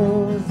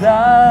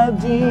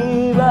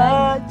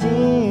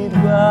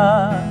kuzabyibagirwa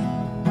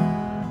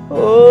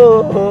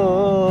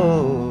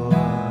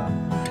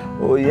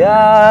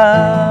oya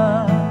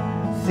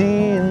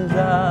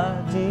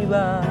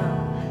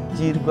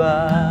sinzabyibagirwa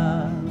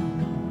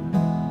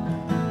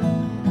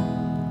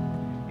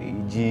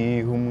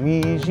igihe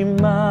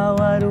umwijima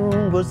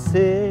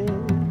warungose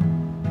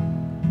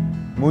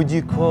mu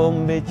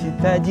gikombe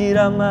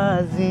kitagira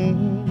amazi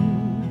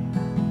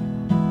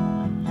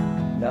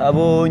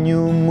nabonye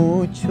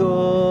umucyo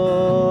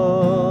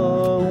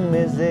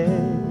umeze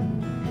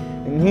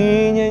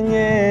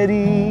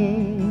nk'inyenyeri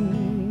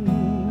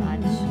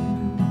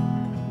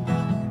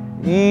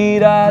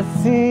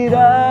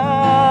irasira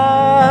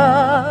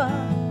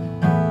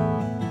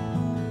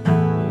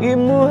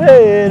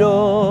imuhero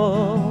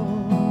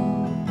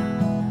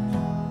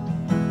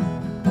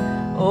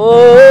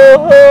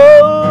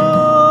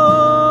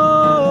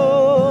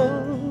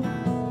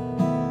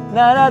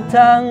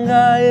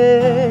naratangaye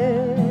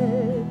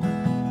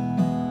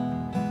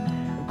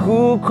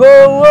kuko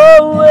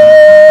wowe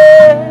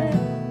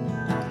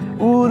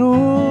uri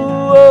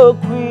uwo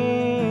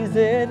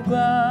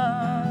kwizerwa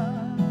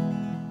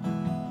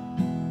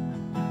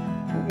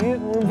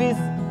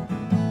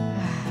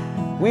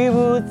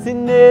wibutse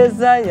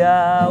ineza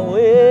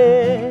yawe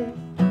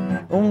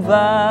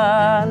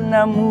umvana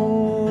mu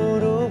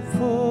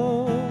rupfu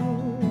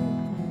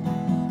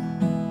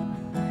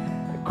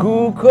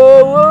kuko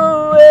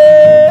wowe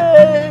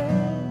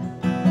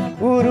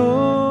uri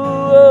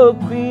uwo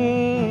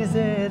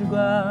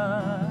kwizerwa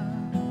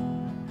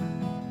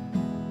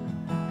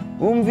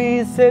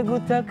umvise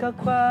gutaka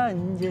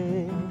kwanjye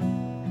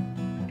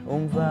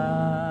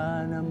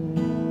umvana mu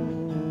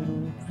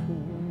rupfu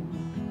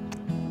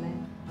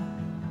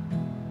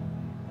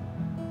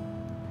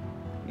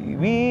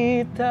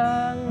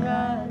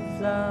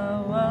ibitangaza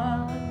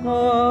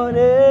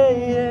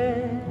wankoreye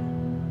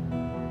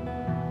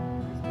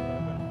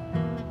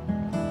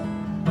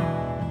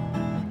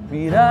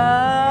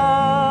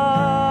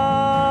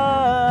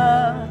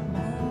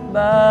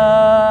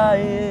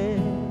birambaye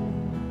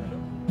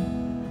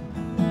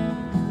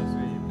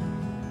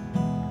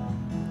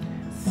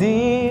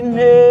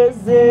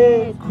sinteze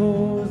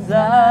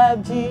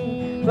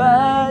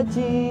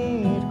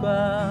kuzabyibagirwa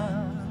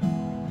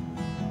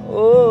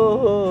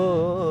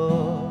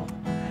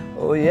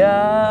oya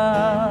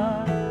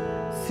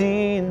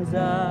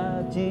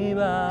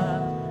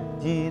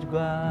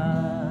sinzabyibagirwa.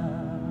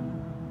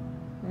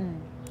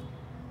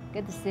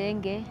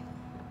 dusenge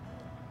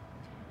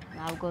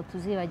ntabwo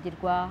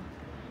tuzibagirwa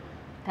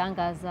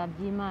ibitangaza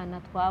by'Imana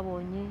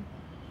twabonye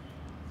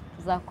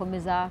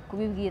tuzakomeza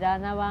kubibwira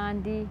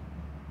n'abandi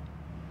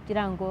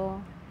kugira ngo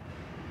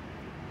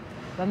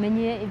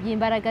bamenye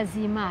iby'imbaraga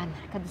z'Imana.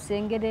 Reka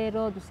dusenge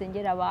rero,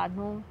 dusengera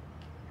abantu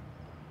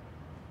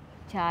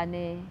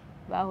cyane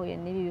bahuye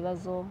n'ibi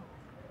bibazo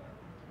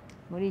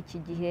muri iki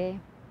gihe,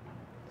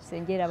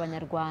 dusengera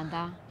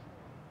Abanyarwanda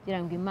kugira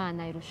ngo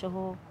Imana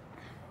irusheho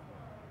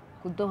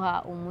kuduha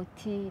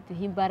umuti,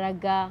 duha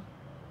imbaraga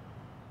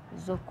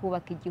zo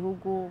kubaka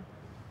igihugu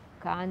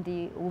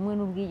kandi ubumwe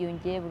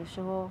n'ubwiyunge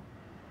burusheho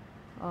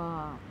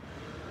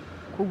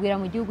kugwira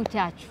mu gihugu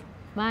cyacu.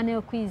 Imana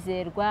yo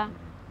kwizerwa,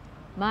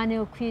 Imana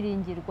yo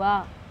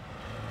kwiringirwa,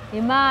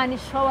 Imana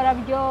ishobora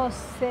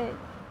byose,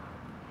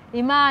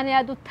 Imana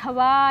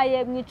yadutabaye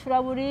mu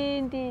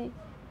icuraburindi,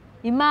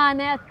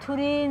 Imana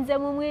yaturinze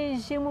mu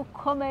mwijima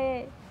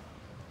ukomeye,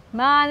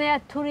 Imana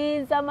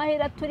yaturinze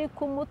amahera turi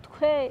ku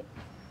mutwe,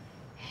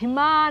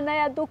 Imana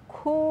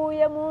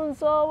yadukuye mu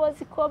nzobo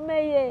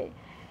zikomeye.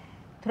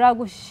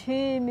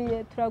 Turagushimiye,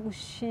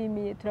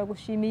 turagushimiye,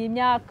 turagushimiye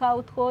imyaka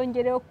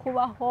utwongereho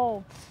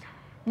kubaho,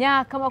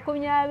 myaka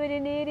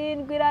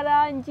 27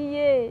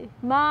 irarangiye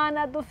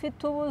Mana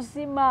dufite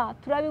ubuzima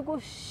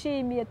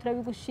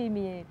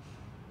turabigushimiye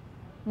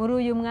muri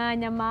uyu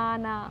mwanya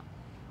Mana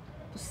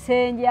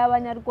dusengeye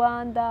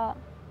Abanyarwanda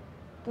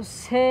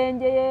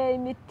dusengeye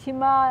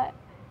imitima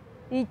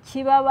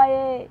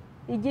ikibabaye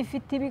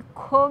igifite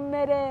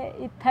ibikomere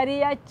itari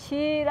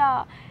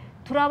yakira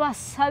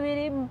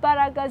turabasabira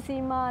imbaraga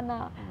z'Imana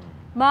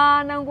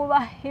Mana ngo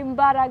ubahe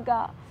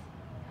imbaraga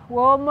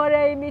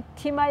womore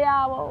imitima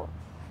yabo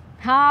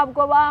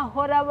ntabwo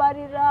bahora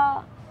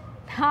barira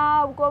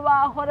ntabwo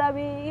bahora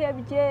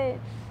bihebye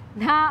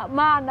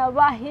Mana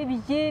bahe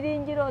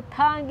ibyiringiro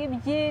tanga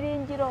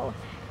ibyiringiro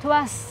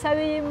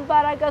tubasabiye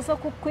imbaraga zo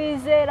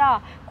kukwizera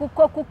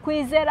kuko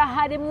kukwizera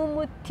harimo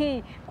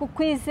umuti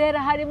kukwizera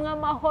harimo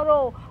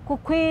amahoro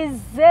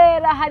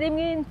kukwizera harimo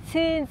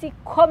intsinzi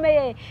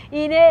ikomeye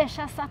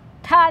inesha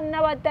satani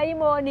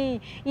n'abadayimoni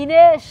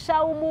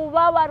inesha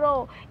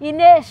umubabaro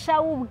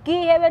inesha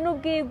ubwihebe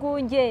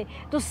n'ubwigunge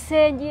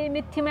dusengeye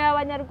imitima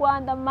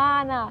y'Abanyarwanda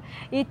Mana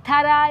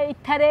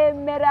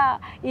itaremera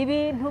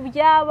ibintu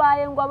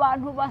byabaye ngo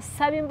abantu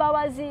basabe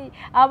imbabazi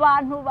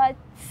abantu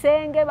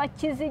senge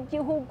bakize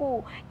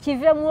igihugu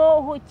kive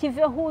mwoho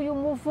kiveho uyu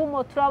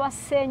muvumo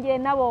turabasengeye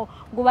nabo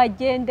ngo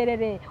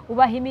bagenderere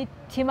ubaha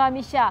imitima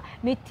mishya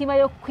mitima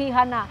yo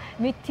kwihana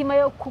mitima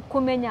yo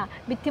kukumenya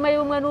mitima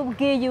y'umwe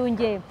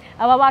n'ubwiyunge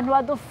aba bantu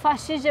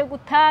badufashije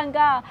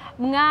gutanga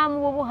mwami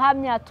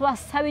ubuhamya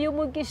tubasabiye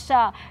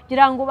umugisha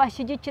kugira ngo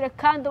bashyigikire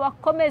kandi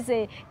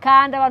bakomeze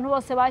kandi abantu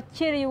bose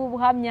bakiriye ubu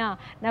buhamya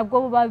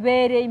nabwo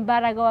bubabereye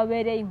imbaraga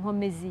babereye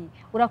inkomezi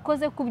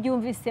urakoze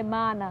kubyumvise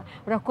Mana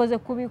urakoze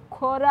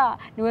kubikora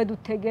niwe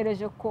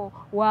dutegereje ko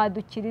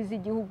wadukiriza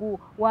igihugu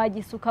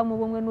wagisuka mu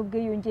bumwe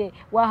n'ubwiyunge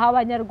waha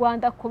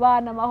Abanyarwanda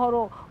kubana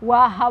amahoro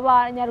waha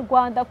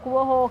Abanyarwanda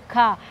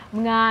kubohoka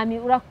mwami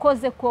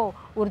urakoze ko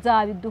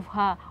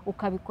uzabiduha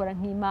ukabikora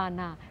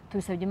nk'Imana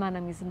tubisabye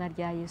Imana mu izina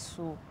rya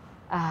Yesu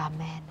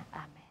amen.